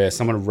dunks where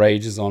someone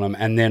rages on him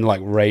and then, like,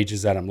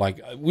 rages at him.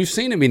 Like, we've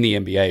seen him in the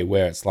NBA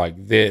where it's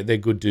like they're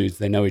good dudes,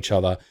 they know each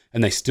other,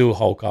 and they still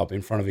hulk up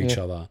in front of each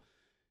other.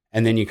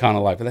 And then you're kind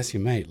of like, but that's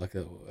your mate. Like,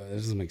 that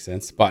doesn't make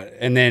sense.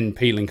 And then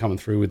Peatling coming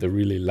through with the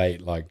really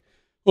late, like,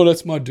 well,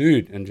 that's my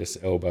dude, and just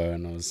elbow,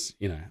 and it was,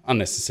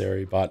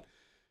 unnecessary, but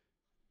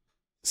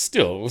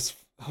still, it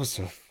was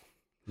a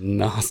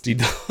nasty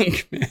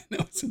dunk, man.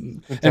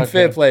 And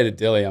fair play to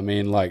Delhi. I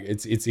mean, like,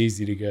 it's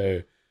easy to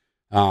go.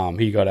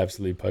 He got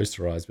absolutely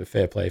posterized, but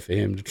fair play for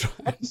him to try.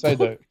 I have to say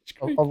though,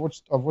 I've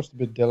watched a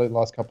bit of Delhi the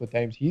last couple of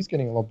games. He's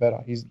getting a lot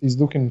better. He's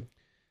looking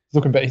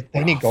better.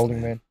 They need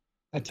Golding, man.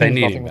 They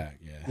need him back.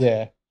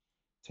 Yeah.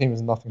 Team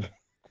is nothing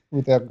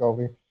without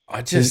Golding.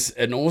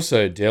 And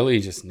also Delhi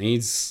just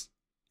needs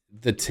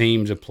the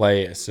team to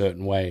play a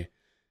certain way,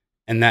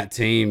 and that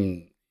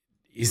team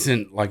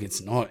isn't like,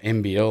 it's not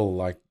NBL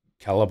like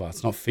caliber.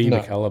 It's not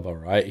FIBA caliber,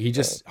 right? He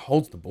just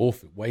holds the ball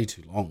for way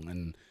too long,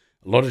 and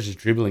a lot of just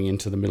dribbling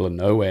into the middle of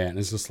nowhere, and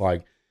it's just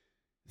like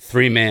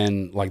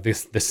 3-man, like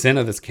this, the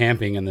center that's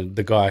camping, and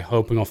the guy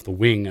hoping off the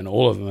wing, and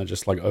all of them are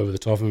just like over the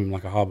top of him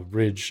like a Harbour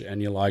Bridge,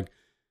 and you're like,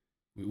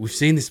 we've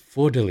seen this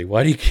before, Dilly.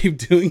 Why do you keep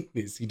doing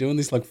this? You're doing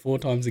this like 4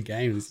 times a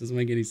game. This doesn't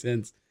make any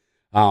sense.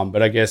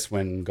 But I guess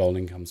when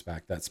Golding comes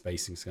back, that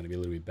spacing's going to be a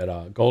little bit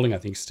better. Golding, I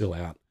think, is still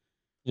out.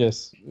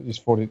 Yes,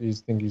 he's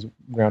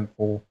round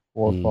 4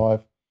 or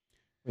 5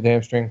 with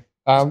hamstring.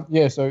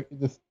 So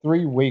the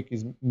 3 week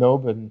is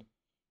Melbourne,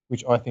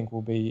 which I think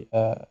will be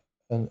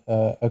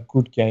a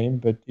good game,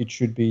 but it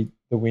should be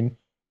the win.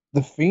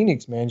 The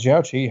Phoenix, man,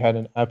 Zhao Qi had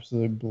an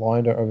absolute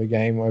blinder of a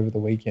game over the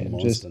weekend.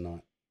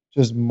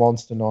 Just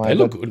monster night. They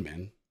look good,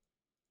 man.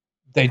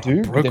 They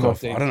do.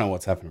 Brokoff, I don't know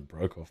what's happened to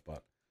Brokoff,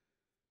 but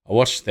I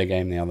watched their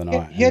game the other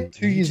night. He had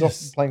 2 years off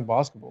playing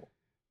basketball.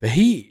 But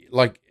he,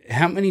 like,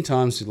 how many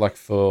times did, like,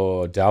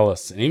 for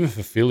Dallas and even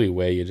for Philly,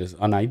 where you just,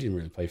 oh no, he didn't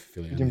really play for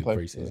Philly in the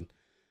preseason.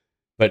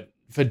 But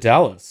for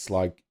Dallas,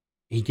 like,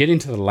 he'd get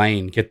into the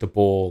lane, get the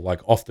ball,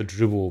 like, off the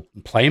dribble,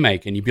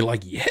 playmake, and you'd be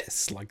like,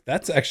 yes, like,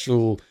 that's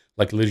actual,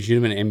 like,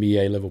 legitimate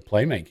NBA level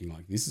playmaking.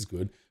 Like, this is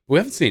good. But we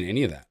haven't seen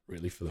any of that,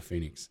 really, for the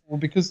Phoenix. Well,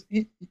 because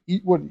he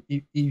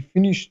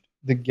finished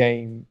the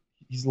game,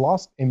 his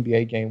last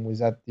NBA game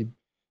was at the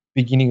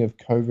beginning of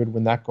COVID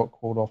when that got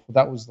called off.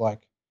 That was,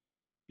 like,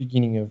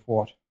 beginning of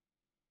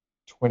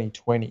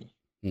 2020.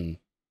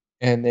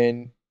 And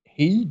then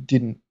he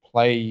didn't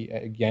play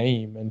a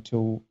game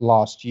until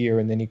last year,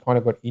 and then he kind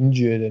of got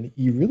injured, and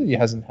he really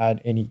hasn't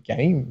had any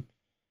game,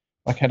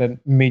 like had a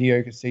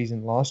mediocre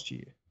season last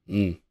year.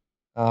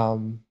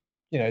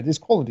 There's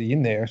quality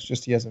in there, it's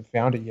just he hasn't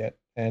found it yet.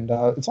 And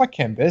it's like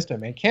Cam Besto,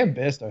 man. Cam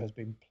Besto has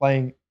been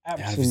playing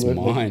absolutely out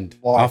of his mind.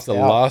 After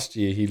last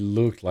year, he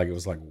looked like it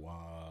was like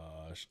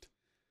washed.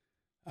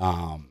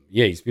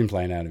 He's been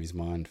playing out of his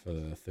mind for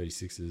the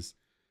 36ers.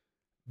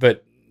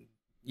 But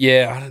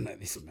yeah, I don't know.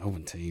 This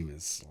Melbourne team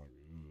is like,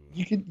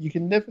 you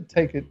can never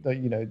take it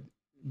that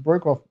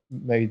Brokoff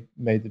made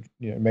the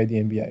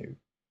NBA.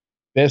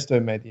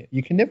 Besto made the.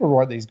 You can never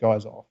write these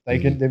guys off.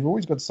 They've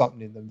always got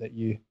something in them that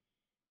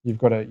you've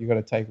got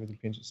to take with a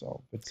pinch of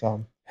salt. But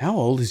how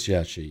old is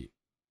Zhao Qi?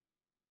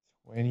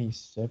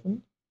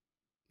 27.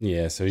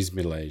 Yeah, so he's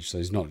middle aged. So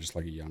he's not just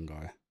like a young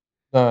guy.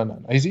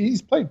 No.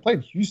 He's played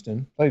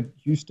Houston, and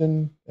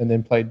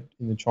then played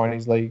in the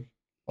Chinese league.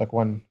 Like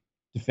won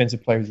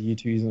defensive player of the year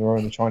 2 years in a row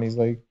in the Chinese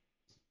league.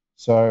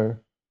 So,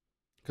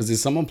 because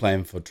there's someone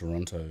playing for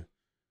Toronto,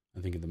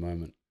 I think at the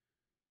moment,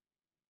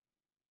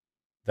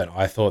 that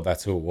I thought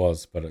that's who it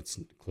was, but it's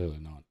clearly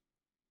not.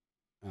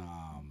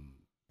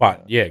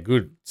 But yeah,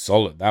 good,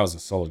 solid. That was a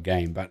solid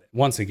game. But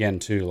once again,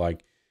 too,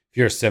 like if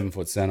you're a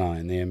 7-foot center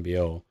in the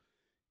NBL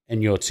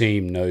and your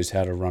team knows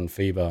how to run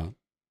FIBA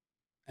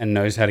and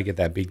knows how to get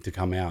that big to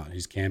come out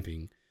who's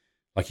camping,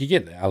 like you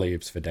get the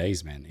alley-oops for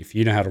days, man. If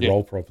you know how to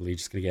roll properly, you're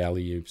just going to get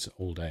alley-oops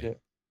all day.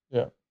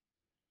 Yeah.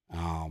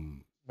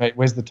 Mate,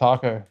 where's the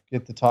taco?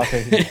 Get the taco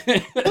here.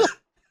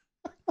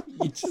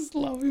 You just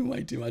love him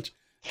way too much.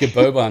 Get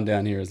Boban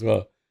down here as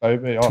well.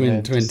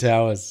 Twin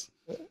towers.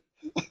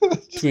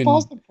 Just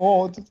pass the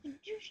ball.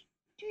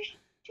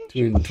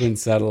 Twin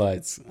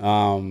satellites.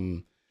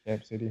 Camp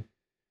City.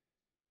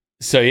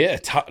 So yeah,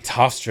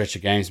 tough stretch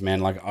of games,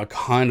 man. Like I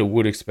kind of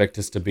would expect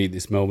us to beat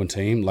this Melbourne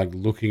team. Like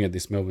looking at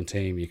this Melbourne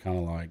team, you're kind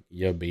of like,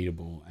 you're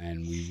beatable,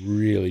 and we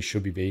really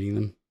should be beating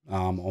them.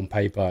 on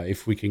paper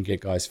if we can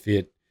get guys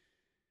fit.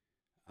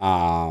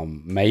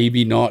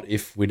 Maybe not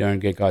if we don't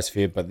get guys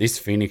fit, but this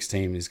Phoenix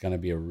team is going to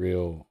be a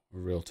real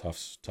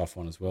tough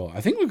one as well.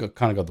 I think we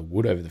kind of got the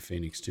wood over the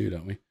Phoenix too,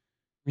 don't we?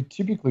 We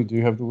typically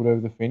do have the wood over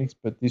the Phoenix,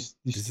 but this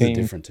This team is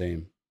a different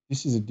team.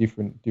 This is a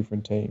different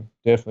team.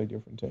 Definitely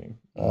different team.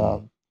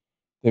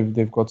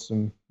 They've got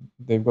some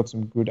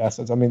good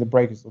assets. I mean, the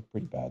Breakers look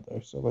pretty bad though.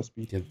 So let's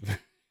be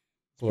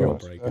Poor old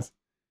Breakers.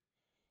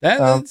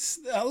 That's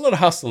a lot of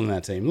hustle in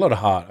that team. A lot of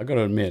heart. I got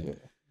to admit. Yeah.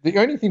 The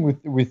only thing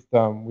with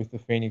the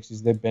Phoenix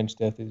is their bench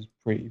depth is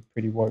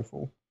pretty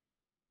woeful.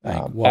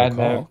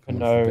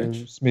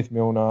 Pano, Smith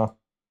Milner,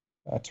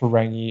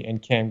 Tarangi,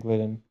 and Cam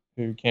Glidden.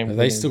 Have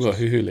they still got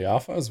Huhu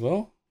Liafa as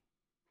well?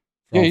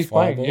 Yeah, he's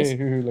playing. Yeah,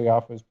 Huhu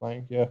Liafa is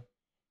playing. Yeah,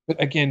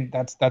 but again,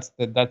 that's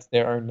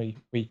their only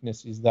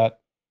weakness is that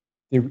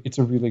it's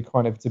a really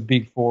it's a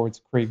big four.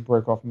 It's Krieg,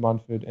 Broekhoff,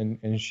 Munford,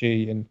 and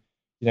she, and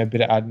a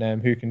bit of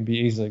Adnam who can be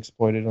easily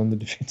exploited on the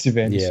defensive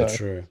end. Yeah,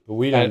 true. But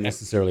we don't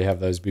necessarily have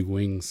those big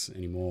wings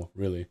anymore,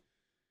 really.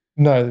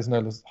 No, there's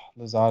no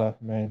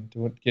Lazada, man.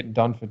 Getting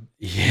done for.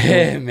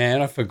 Yeah,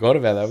 man, I forgot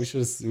about that. We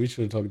should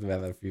have talked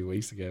about that a few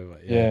weeks ago.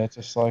 But yeah, it's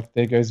just like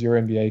there goes your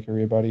NBA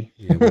career, buddy.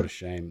 Yeah, what a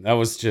shame. That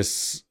was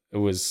it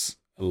was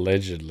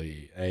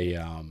allegedly a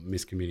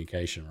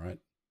miscommunication, right?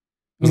 It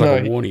was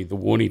like the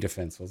Warney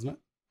defense, wasn't it?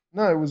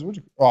 No, it was.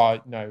 It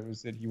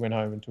was that he went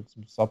home and took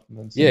some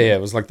supplements. Yeah,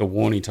 it was like the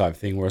Warney type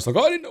thing where it's like,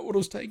 I didn't know what I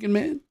was taking,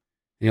 man.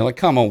 And you're like,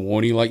 come on,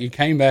 Warney. Like, you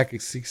came back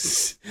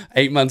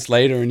 8 months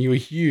later and you were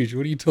huge.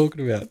 What are you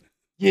talking about?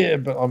 Yeah,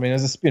 but I mean,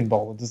 as a spin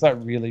bowler, does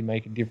that really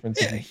make a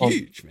difference? Yeah,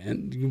 huge,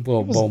 man. You can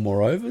bowl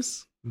more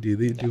overs. Do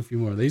a few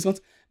more of these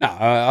ones. No,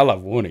 I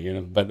love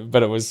Warney,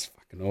 but it was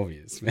fucking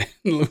obvious, man.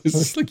 It was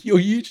just like, you're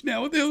huge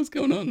now. What the hell's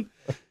going on?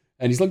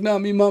 And he's like, no,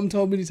 my mum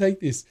told me to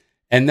take this.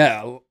 And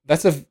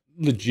that's a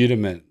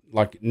legitimate,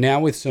 like,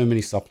 now with so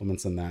many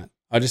supplements and that,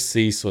 I just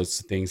see sorts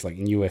of things like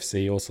in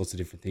UFC, all sorts of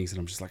different things. And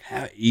I'm just like,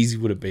 how easy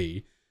would it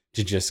be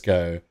to just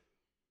go,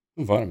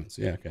 vitamins?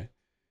 Yeah, okay.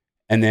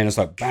 And then it's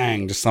like,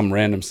 bang, just some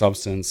random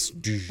substance.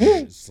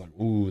 It's like,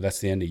 ooh, that's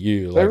the end of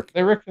you.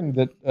 They reckon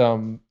that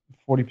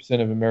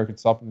 40% of American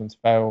supplements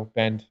fail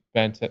banned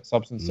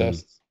substance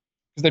tests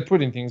because they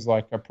put in things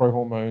like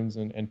pro-hormones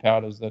and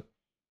powders that,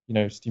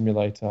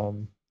 stimulate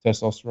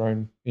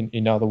testosterone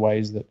in other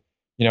ways that,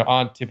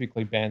 aren't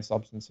typically banned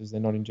substances. They're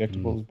not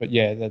injectables. But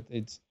yeah,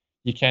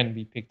 you can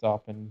be picked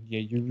up, and yeah,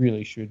 you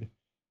really should,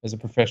 as a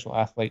professional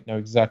athlete, know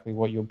exactly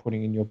what you're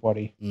putting in your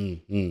body.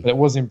 But it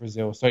was in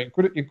Brazil, so it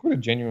could have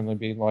genuinely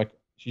been like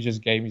she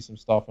just gave me some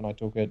stuff and I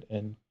took it.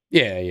 And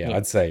yeah.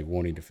 I'd say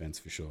Warney defense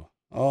for sure.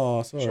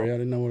 Oh, sorry, I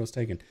didn't know what I was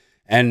taking.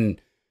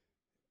 And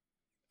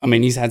I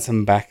mean, he's had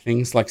some back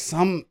things. Like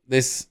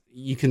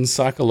you can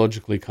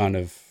psychologically kind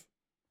of,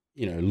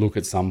 look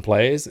at some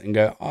players and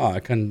go, oh, I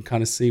can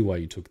kind of see why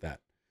you took that.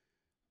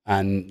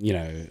 And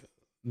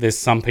there's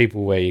some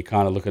people where you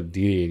kind of look at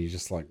Diddy and you're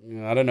just like,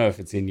 I don't know if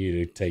it's in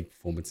you to take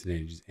performance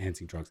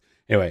enhancing drugs.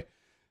 Anyway,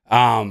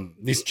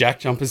 this Jack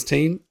Jumpers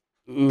team,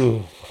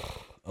 I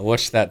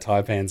watched that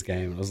Taipans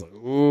game and I was like,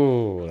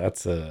 ooh,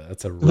 that's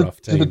a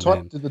rough team.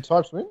 Did the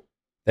Types win?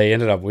 They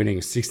ended up winning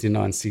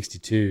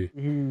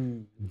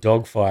 69-62.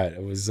 Dogfight.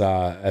 It was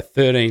a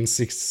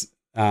 13-6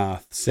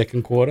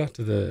 second quarter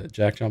to the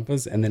Jack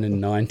Jumpers and then a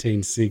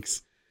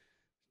 19-6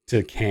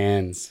 to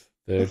Cairns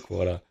third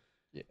quarter.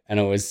 Yeah. And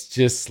it was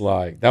just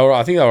like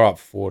I think they were up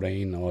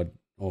 14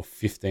 or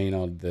 15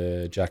 on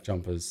the Jack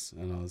Jumpers,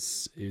 and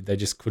they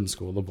just couldn't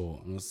score the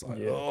ball. And it was like,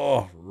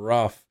 oh,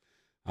 rough.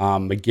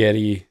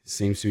 Maggette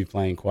seems to be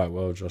playing quite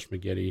well, Josh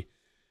Maggette.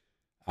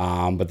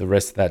 But the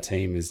rest of that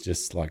team is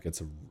just like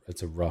it's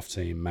a rough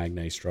team.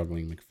 Magnay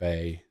struggling,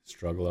 McVeigh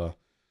struggler.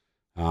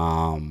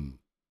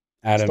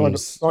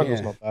 Adams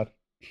Steiner's not bad.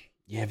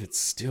 Yeah, but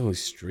still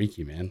he's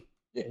streaky, man.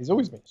 Yeah, he's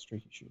always been a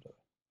streaky shooter.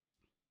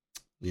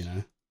 It's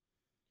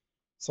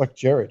like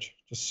Jerridge,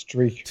 just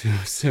streak.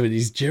 So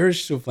is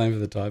Jerridge still playing for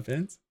the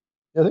Taipans?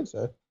 Yeah, I think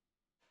so.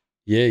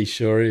 Yeah, he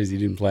sure is. He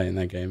didn't play in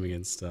that game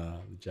against the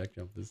Jack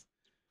Jumpers.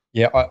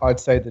 Yeah, I'd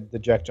say that the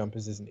Jack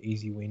Jumpers is an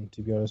easy win,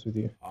 to be honest with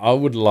you. I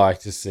would like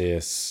to see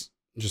us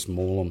just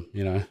maul them,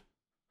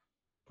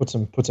 Put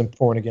some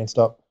for and against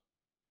up.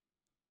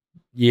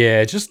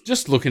 Yeah,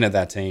 just looking at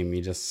that team,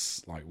 you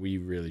just like we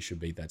really should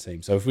beat that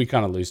team. So if we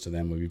kind of lose to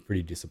them, we'd be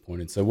pretty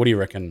disappointed. So what do you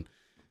reckon?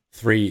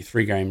 Three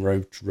game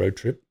road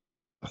trip?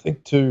 I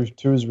think two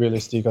is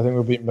realistic. I think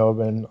we'll beat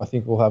Melbourne. I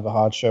think we'll have a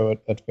hard show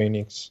at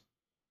Phoenix.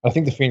 I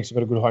think the Phoenix have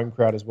got a good home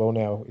crowd as well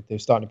now. They're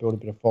starting to build a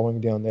bit of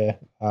following down there.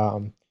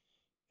 And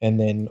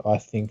then I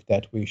think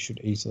that we should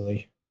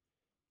easily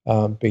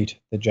beat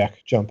the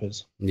Jack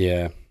Jumpers.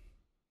 Yeah,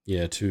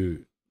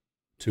 two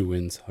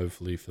wins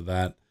hopefully for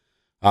that.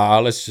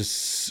 Let's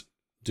just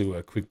do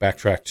a quick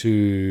backtrack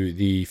to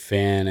the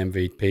fan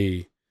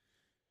MVP.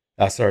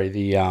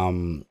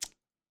 The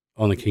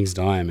on the King's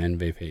Dime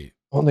MVP.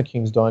 On the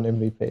King's Dime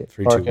MVP.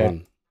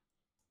 3-2-1.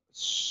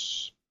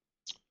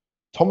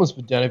 Thomas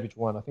Vodanovic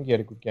won. I think he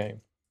had a good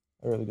game.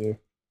 I really do.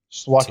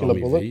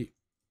 Swakula Bullet.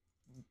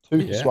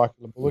 Two for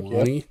Swakula Bullet,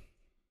 yeah.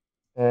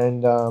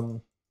 And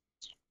I'm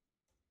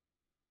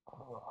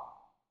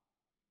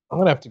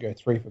gonna have to go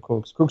three for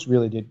Cooks. Cooks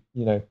really did,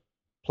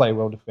 play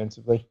well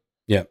defensively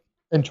Yeah.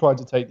 and tried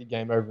to take the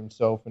game over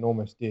himself and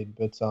almost did.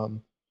 But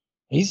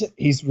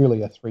he's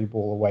really a three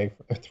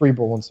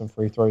ball and some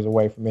free throws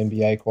away from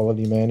NBA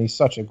quality, man. He's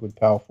such a good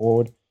power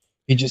forward.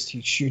 His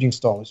shooting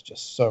style is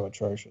just so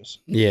atrocious.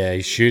 Yeah,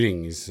 his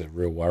shooting is a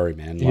real worry,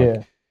 man. Like,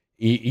 Yeah,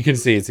 you can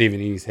see it's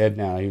even in his head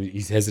now.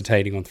 He's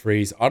hesitating on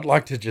threes. I'd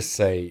like to just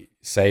say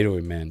to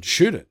him, man,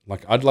 shoot it.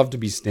 Like, I'd love to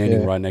be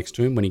standing yeah, right next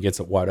to him when he gets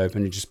it wide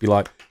open and just be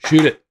like,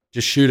 shoot it.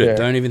 Just shoot it. yeah,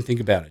 Don't even think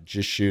about it.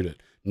 Just shoot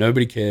it.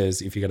 Nobody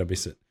cares if you're going to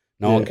miss it.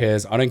 No one yeah.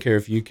 cares. I don't care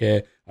if you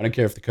care. I don't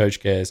care if the coach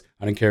cares.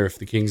 I don't care if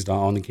the King's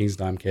Dime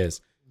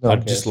cares. No one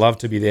I'd just cares. love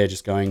to be there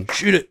just going,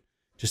 shoot it.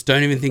 Just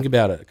don't even think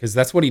about it because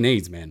that's what he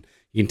needs, man.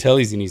 You can tell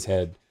he's in his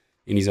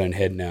own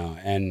head now.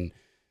 And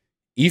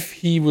if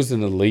he was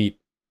an elite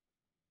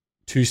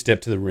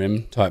two-step to the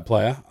rim type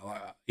player,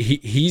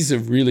 he's a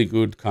really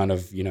good kind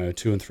of,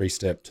 2 and 3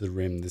 step to the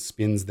rim. The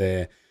spin's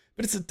there,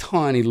 but it's a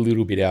tiny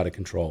little bit out of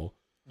control.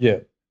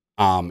 Yeah,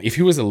 If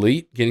he was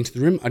elite getting to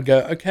the rim, I'd go,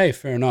 okay,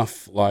 fair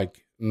enough.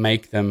 Like,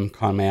 make them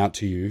come out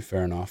to you,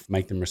 fair enough.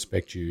 Make them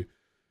respect you,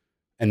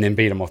 and then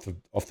beat them off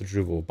the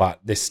dribble. But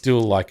they're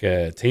still like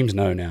teams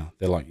know now.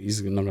 They're like,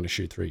 he's not going to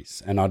shoot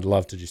threes, and I'd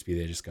love to just be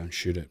there, just go and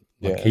shoot it.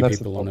 Like, yeah, and keep that's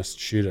the people problem. honest,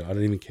 shoot it. I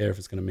don't even care if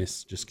it's going to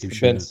miss. Just It's keep the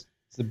shooting Ben, it.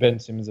 it's the Ben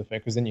Simmons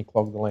effect because then you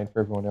clog the lane for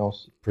everyone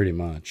else. Pretty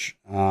much.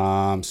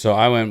 So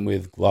I went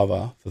with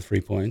Glover for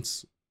 3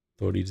 points.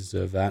 Thought he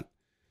deserved that.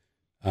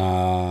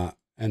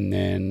 And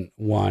then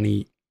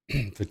Wani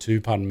for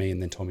 2, pardon me,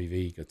 and then Tommy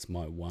V gets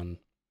my 1.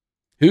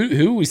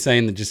 Who are we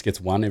saying that just gets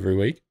 1 every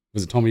week?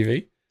 Was it Tommy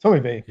V? Tommy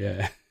B,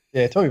 Yeah,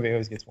 yeah, Tommy B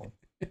always gets one.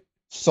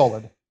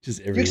 Solid. just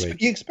You, every expe-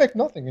 week. you expect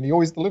nothing, and he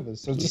always delivers.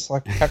 So it's just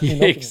like catch me You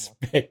nothing.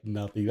 expect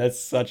nothing. That's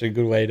such a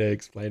good way to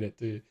explain it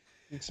too.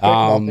 You expect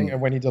nothing,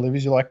 and when he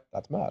delivers, you're like,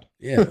 "That's mad."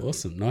 Yeah,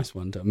 awesome, nice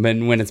one.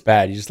 And when it's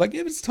bad, you're just like,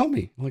 yeah, but it's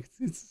Tommy. Like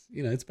it's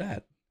it's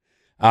bad.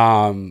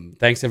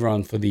 Thanks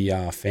everyone for the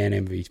fan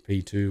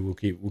MVP too.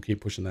 We'll keep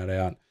pushing that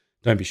out.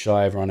 Don't be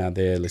shy, everyone out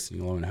there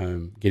listening along at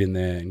home. Get in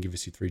there and give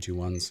us your 3, 2,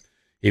 1s,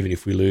 even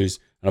if we lose.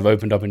 And I've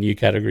opened up a new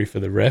category for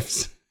the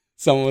refs.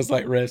 Someone was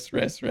like refs.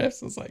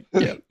 I was like,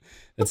 yep,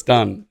 it's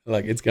done.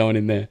 Like it's going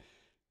in there.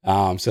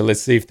 So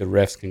let's see if the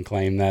refs can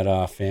claim that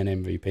fan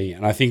MVP,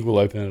 and I think we'll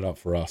open it up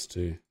for us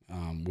too.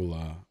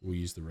 We'll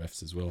use the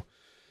refs as well.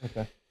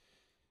 Okay.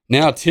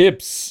 Now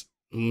tips.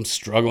 I'm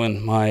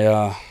struggling.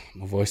 My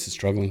voice is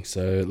struggling.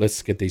 So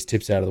let's get these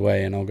tips out of the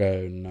way, and I'll go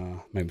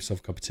and make myself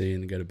a cup of tea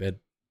and go to bed.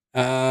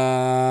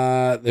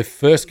 The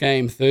first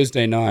game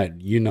Thursday night,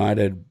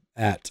 United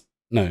at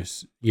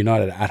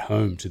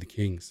home to the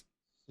Kings.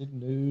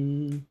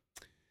 Sydney.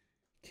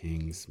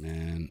 Kings,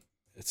 man,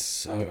 it's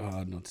so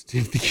hard not to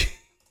tip the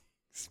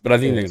Kings, but I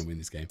think they're going to win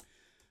this game.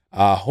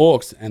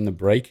 Hawks and the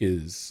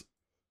Breakers.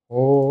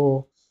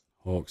 Oh,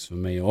 Hawks for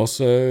me.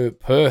 Also,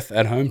 Perth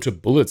at home to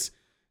Bullets.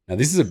 Now,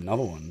 this is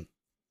another one.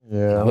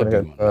 yeah, I'm Another gonna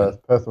go big one,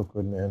 Perth. Perth look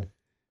good, man.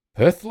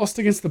 Perth lost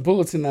against the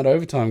Bullets in that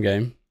overtime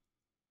game.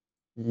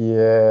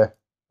 Yeah,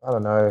 I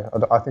don't know.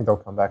 I think they'll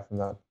come back from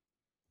that.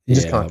 You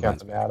just Yeah, can't count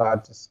them out.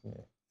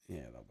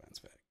 Yeah, they'll bounce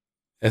back.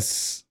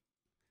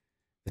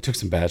 They took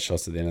some bad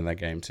shots at the end of that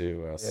game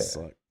too. I was just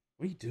like,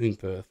 what are you doing,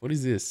 Perth? What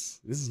is this?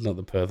 This is not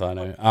the Perth I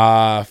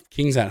know.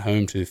 Kings at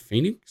home to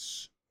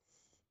Phoenix.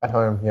 At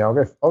home, yeah, I'll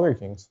go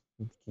Kings.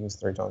 Kings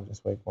 3 times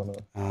this week. Why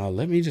not?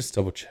 Let me just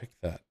double check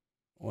that.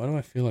 Why do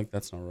I feel like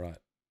that's not right?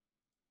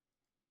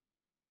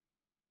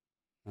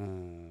 My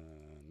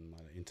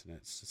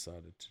internet's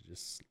decided to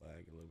just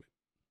lag a little bit.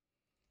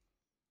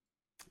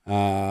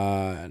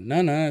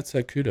 No, it's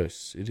a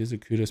Kudos. It is a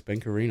Kudos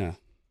Bank Arena.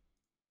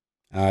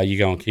 You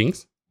going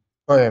Kings?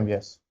 I am,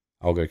 yes.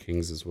 I'll go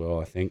Kings as well,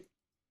 I think.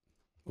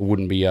 I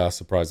wouldn't be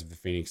surprised if the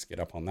Phoenix get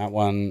up on that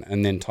one.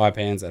 And then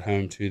Taipans at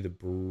home to the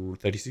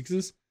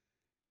 36ers.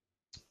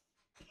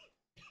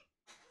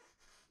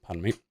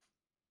 Pardon me.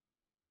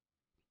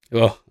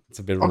 Well, it's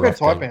a bit of a I'll go rough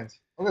game. Taipans.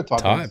 I'll go Taipans.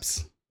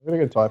 Types. I'm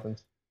gonna go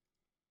Taipans.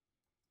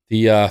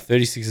 The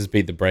 36ers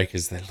beat the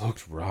Breakers. They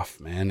looked rough,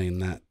 man, in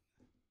that.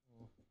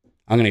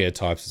 I'm going to go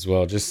Types as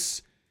well,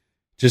 just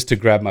to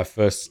grab my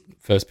first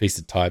piece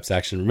of Types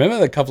action.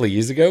 Remember a couple of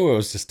years ago where it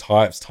was just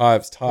Types,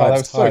 that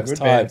was so good,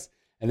 man.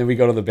 and then we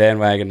got on the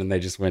bandwagon and they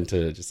just went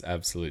to just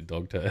absolute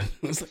dog turd.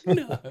 I was like,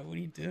 no, what are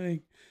you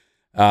doing?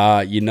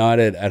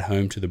 United at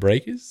home to the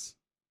Breakers.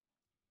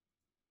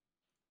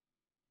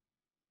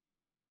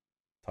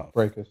 Tough.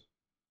 Breakers.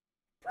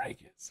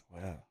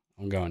 Wow.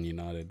 I'm going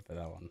United for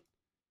that one.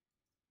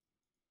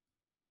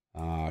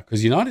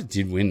 Because United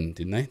did win,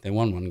 didn't they? They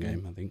won one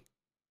game, I think.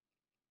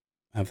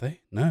 Have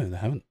they? No, they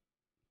haven't.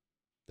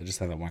 They just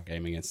had that one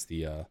game against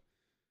they're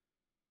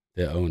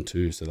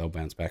 0-2, so they'll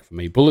bounce back for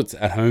me. Bullets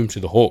at home to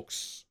the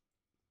Hawks.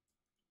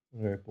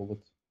 Yeah,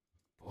 Bullets.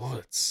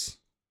 Bullets.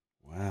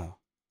 Wow.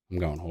 I'm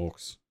going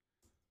Hawks.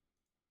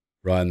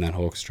 Riding that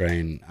Hawks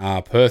train.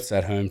 Perth's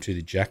at home to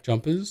the Jack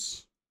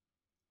Jumpers.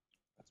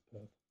 That's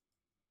Perth.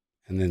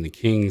 And then the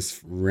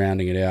Kings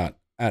rounding it out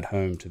at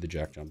home to the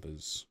Jack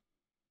Jumpers.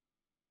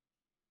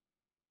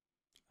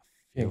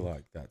 feel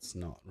like that's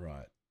not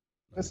right.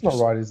 That's not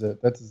right, is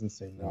it? That doesn't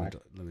seem right.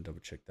 Let me double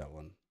check that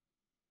one.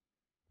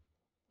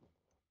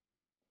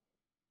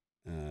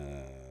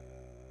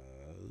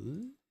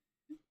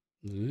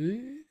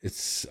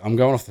 I'm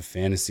going off the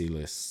fantasy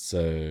list,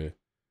 so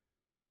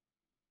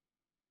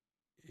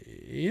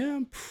yeah,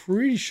 I'm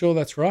pretty sure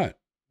that's right.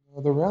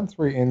 Well, the round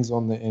 3 ends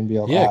on the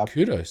NBL Yeah, app.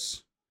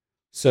 kudos.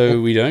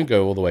 So we don't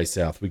go all the way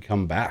south. We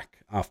come back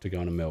after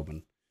going to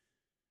Melbourne.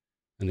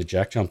 And the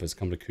Jack Jumpers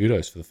come to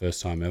Kudos for the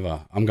first time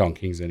ever. I'm going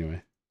Kings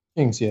anyway.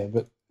 Kings, yeah.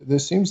 But there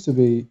seems to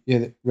be,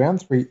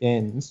 round 3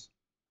 ends,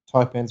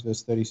 Taipans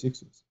versus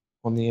 36ers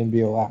on the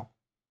NBL app.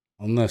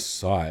 On the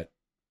site,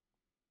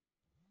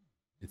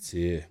 it's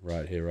here,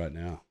 right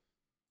now.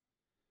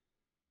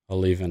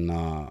 I'll even,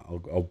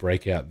 I'll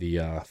break out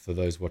the, for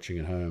those watching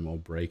at home, I'll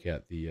break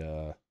out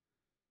the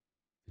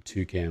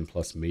Toucan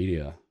Plus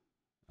Media.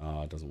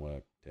 It doesn't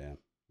work. Damn.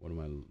 What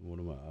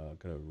am I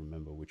gotta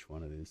remember which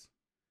one it is.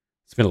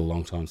 It's been a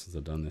long time since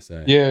I've done this,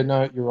 eh? Yeah,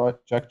 no, you're right.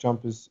 Jack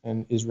Jumpers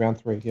is round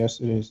 3. Yes,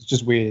 it is. It's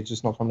just weird. It's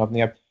just not coming up in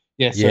the app.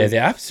 Yeah, yeah, the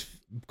app's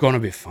gone a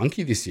bit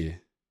funky this year.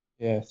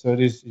 Yeah, so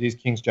it is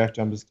Kings Jack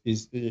Jumpers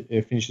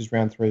it finishes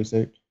round 3.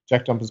 So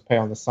Jack Jumpers pay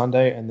on the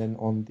Sunday and then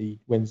on the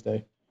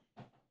Wednesday.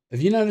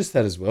 Have you noticed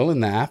that as well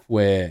in the app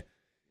where,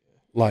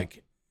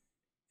 like,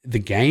 the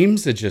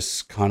games are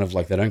just kind of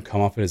like they don't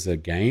come up as a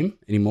game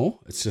anymore?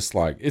 It's just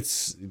like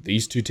it's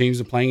these two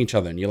teams are playing each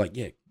other, and you're like,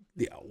 yeah,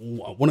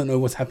 I want to know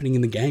what's happening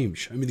in the game.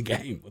 Show me the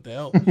game. What the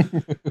hell?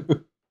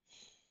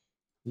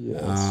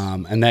 Yes.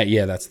 And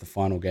that's the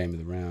final game of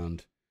the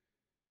round.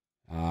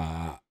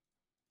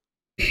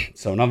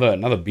 So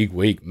another big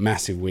week,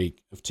 massive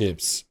week of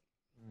tips.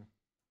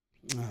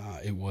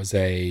 It was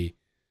a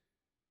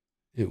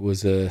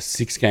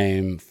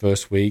 6-game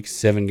first week,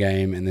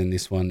 7-game, and then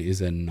this one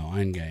is a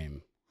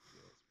 9-game.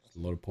 A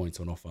lot of points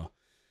on offer.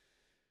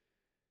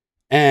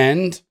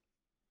 And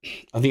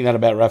I think that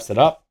about wraps it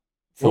up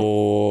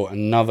for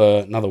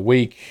another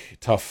week.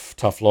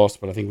 Tough loss,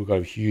 but I think we've got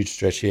a huge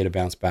stretch here to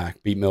bounce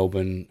back. Beat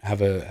Melbourne,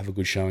 have a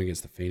good showing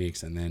against the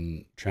Phoenix, and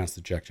then trounce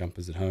the Jack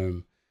Jumpers at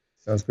home.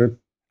 Sounds good.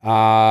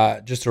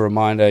 Just a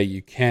reminder,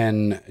 you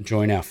can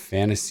join our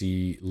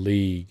fantasy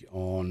league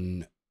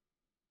on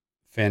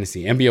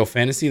NBL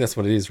Fantasy. That's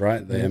what it is,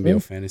 right? The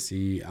NBL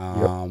Fantasy.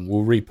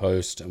 We'll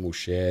repost and we'll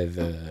share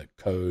the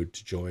code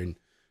to join.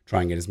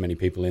 Try and get as many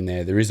people in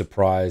there. There is a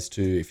prize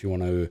too if you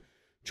want to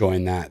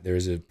join that. There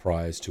is a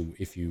prize to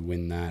if you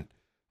win that.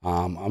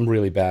 I'm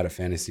really bad at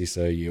fantasy,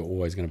 so you're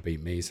always going to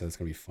beat me. So it's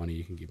going to be funny.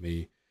 You can give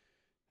me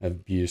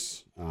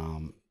abuse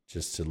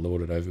just to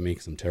lord it over me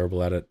because I'm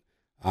terrible at it.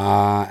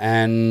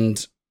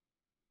 And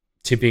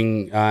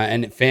tipping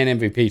and fan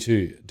MVP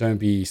too. Don't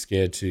be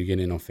scared to get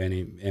in on fan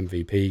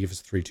MVP. Give us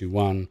 3, 2,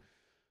 1.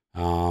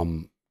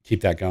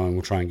 Keep that going.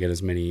 We'll try and get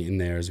as many in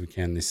there as we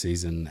can this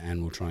season,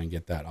 and we'll try and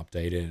get that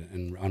updated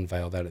and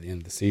unveil that at the end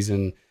of the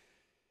season.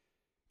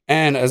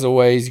 And as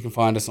always, you can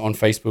find us on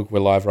Facebook. We're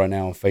live right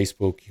now on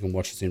Facebook. You can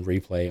watch us in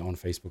replay on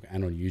Facebook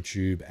and on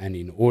YouTube and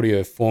in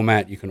audio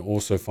format. You can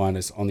also find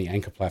us on the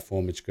Anchor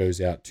platform, which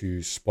goes out to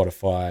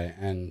Spotify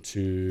and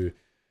to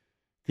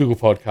Google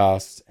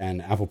Podcasts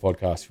and Apple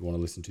Podcasts. If you want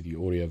to listen to the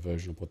audio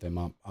version, I'll put them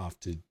up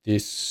after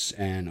this.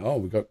 And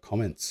we got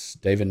comments.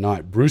 David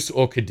Knight, Bruce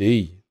or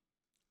Kadee?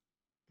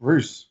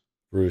 Bruce.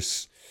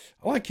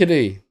 I like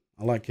Kadee,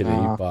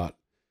 but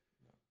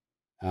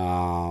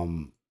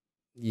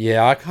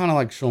yeah, I kind of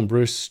like Sean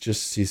Bruce,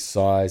 just his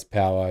size,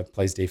 power,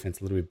 plays defense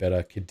a little bit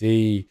better.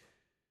 Kadee,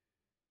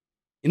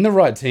 in the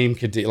right team,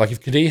 Kadee, like if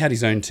Kadee had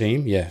his own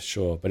team, yeah,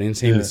 sure. But in a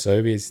team with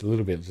Sobey, it's a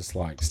little bit just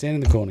like stand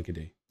in the corner,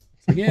 Kadee.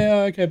 It's like,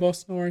 yeah, okay,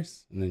 boss, no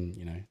worries. And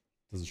then,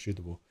 doesn't shoot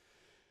the ball.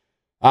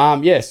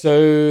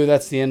 So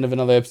that's the end of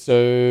another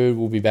episode.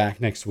 We'll be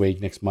back next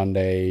week, next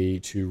Monday,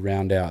 to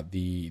round out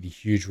the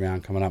huge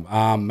round coming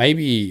up.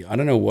 Maybe, I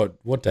don't know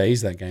what day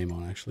is that game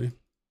on, actually.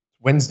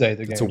 Wednesday,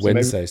 the game. It's a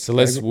Wednesday. So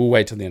we'll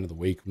wait till the end of the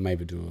week.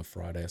 Maybe do a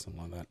Friday or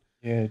something like that.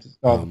 Yeah.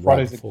 Friday's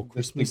right before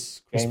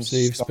Christmas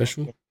Eve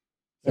special.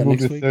 We'll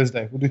do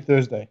Thursday.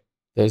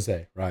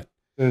 Thursday, right.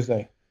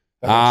 Thursday.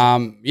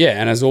 And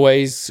as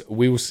always,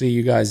 we will see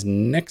you guys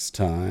next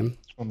time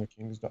on the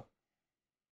King's Dime.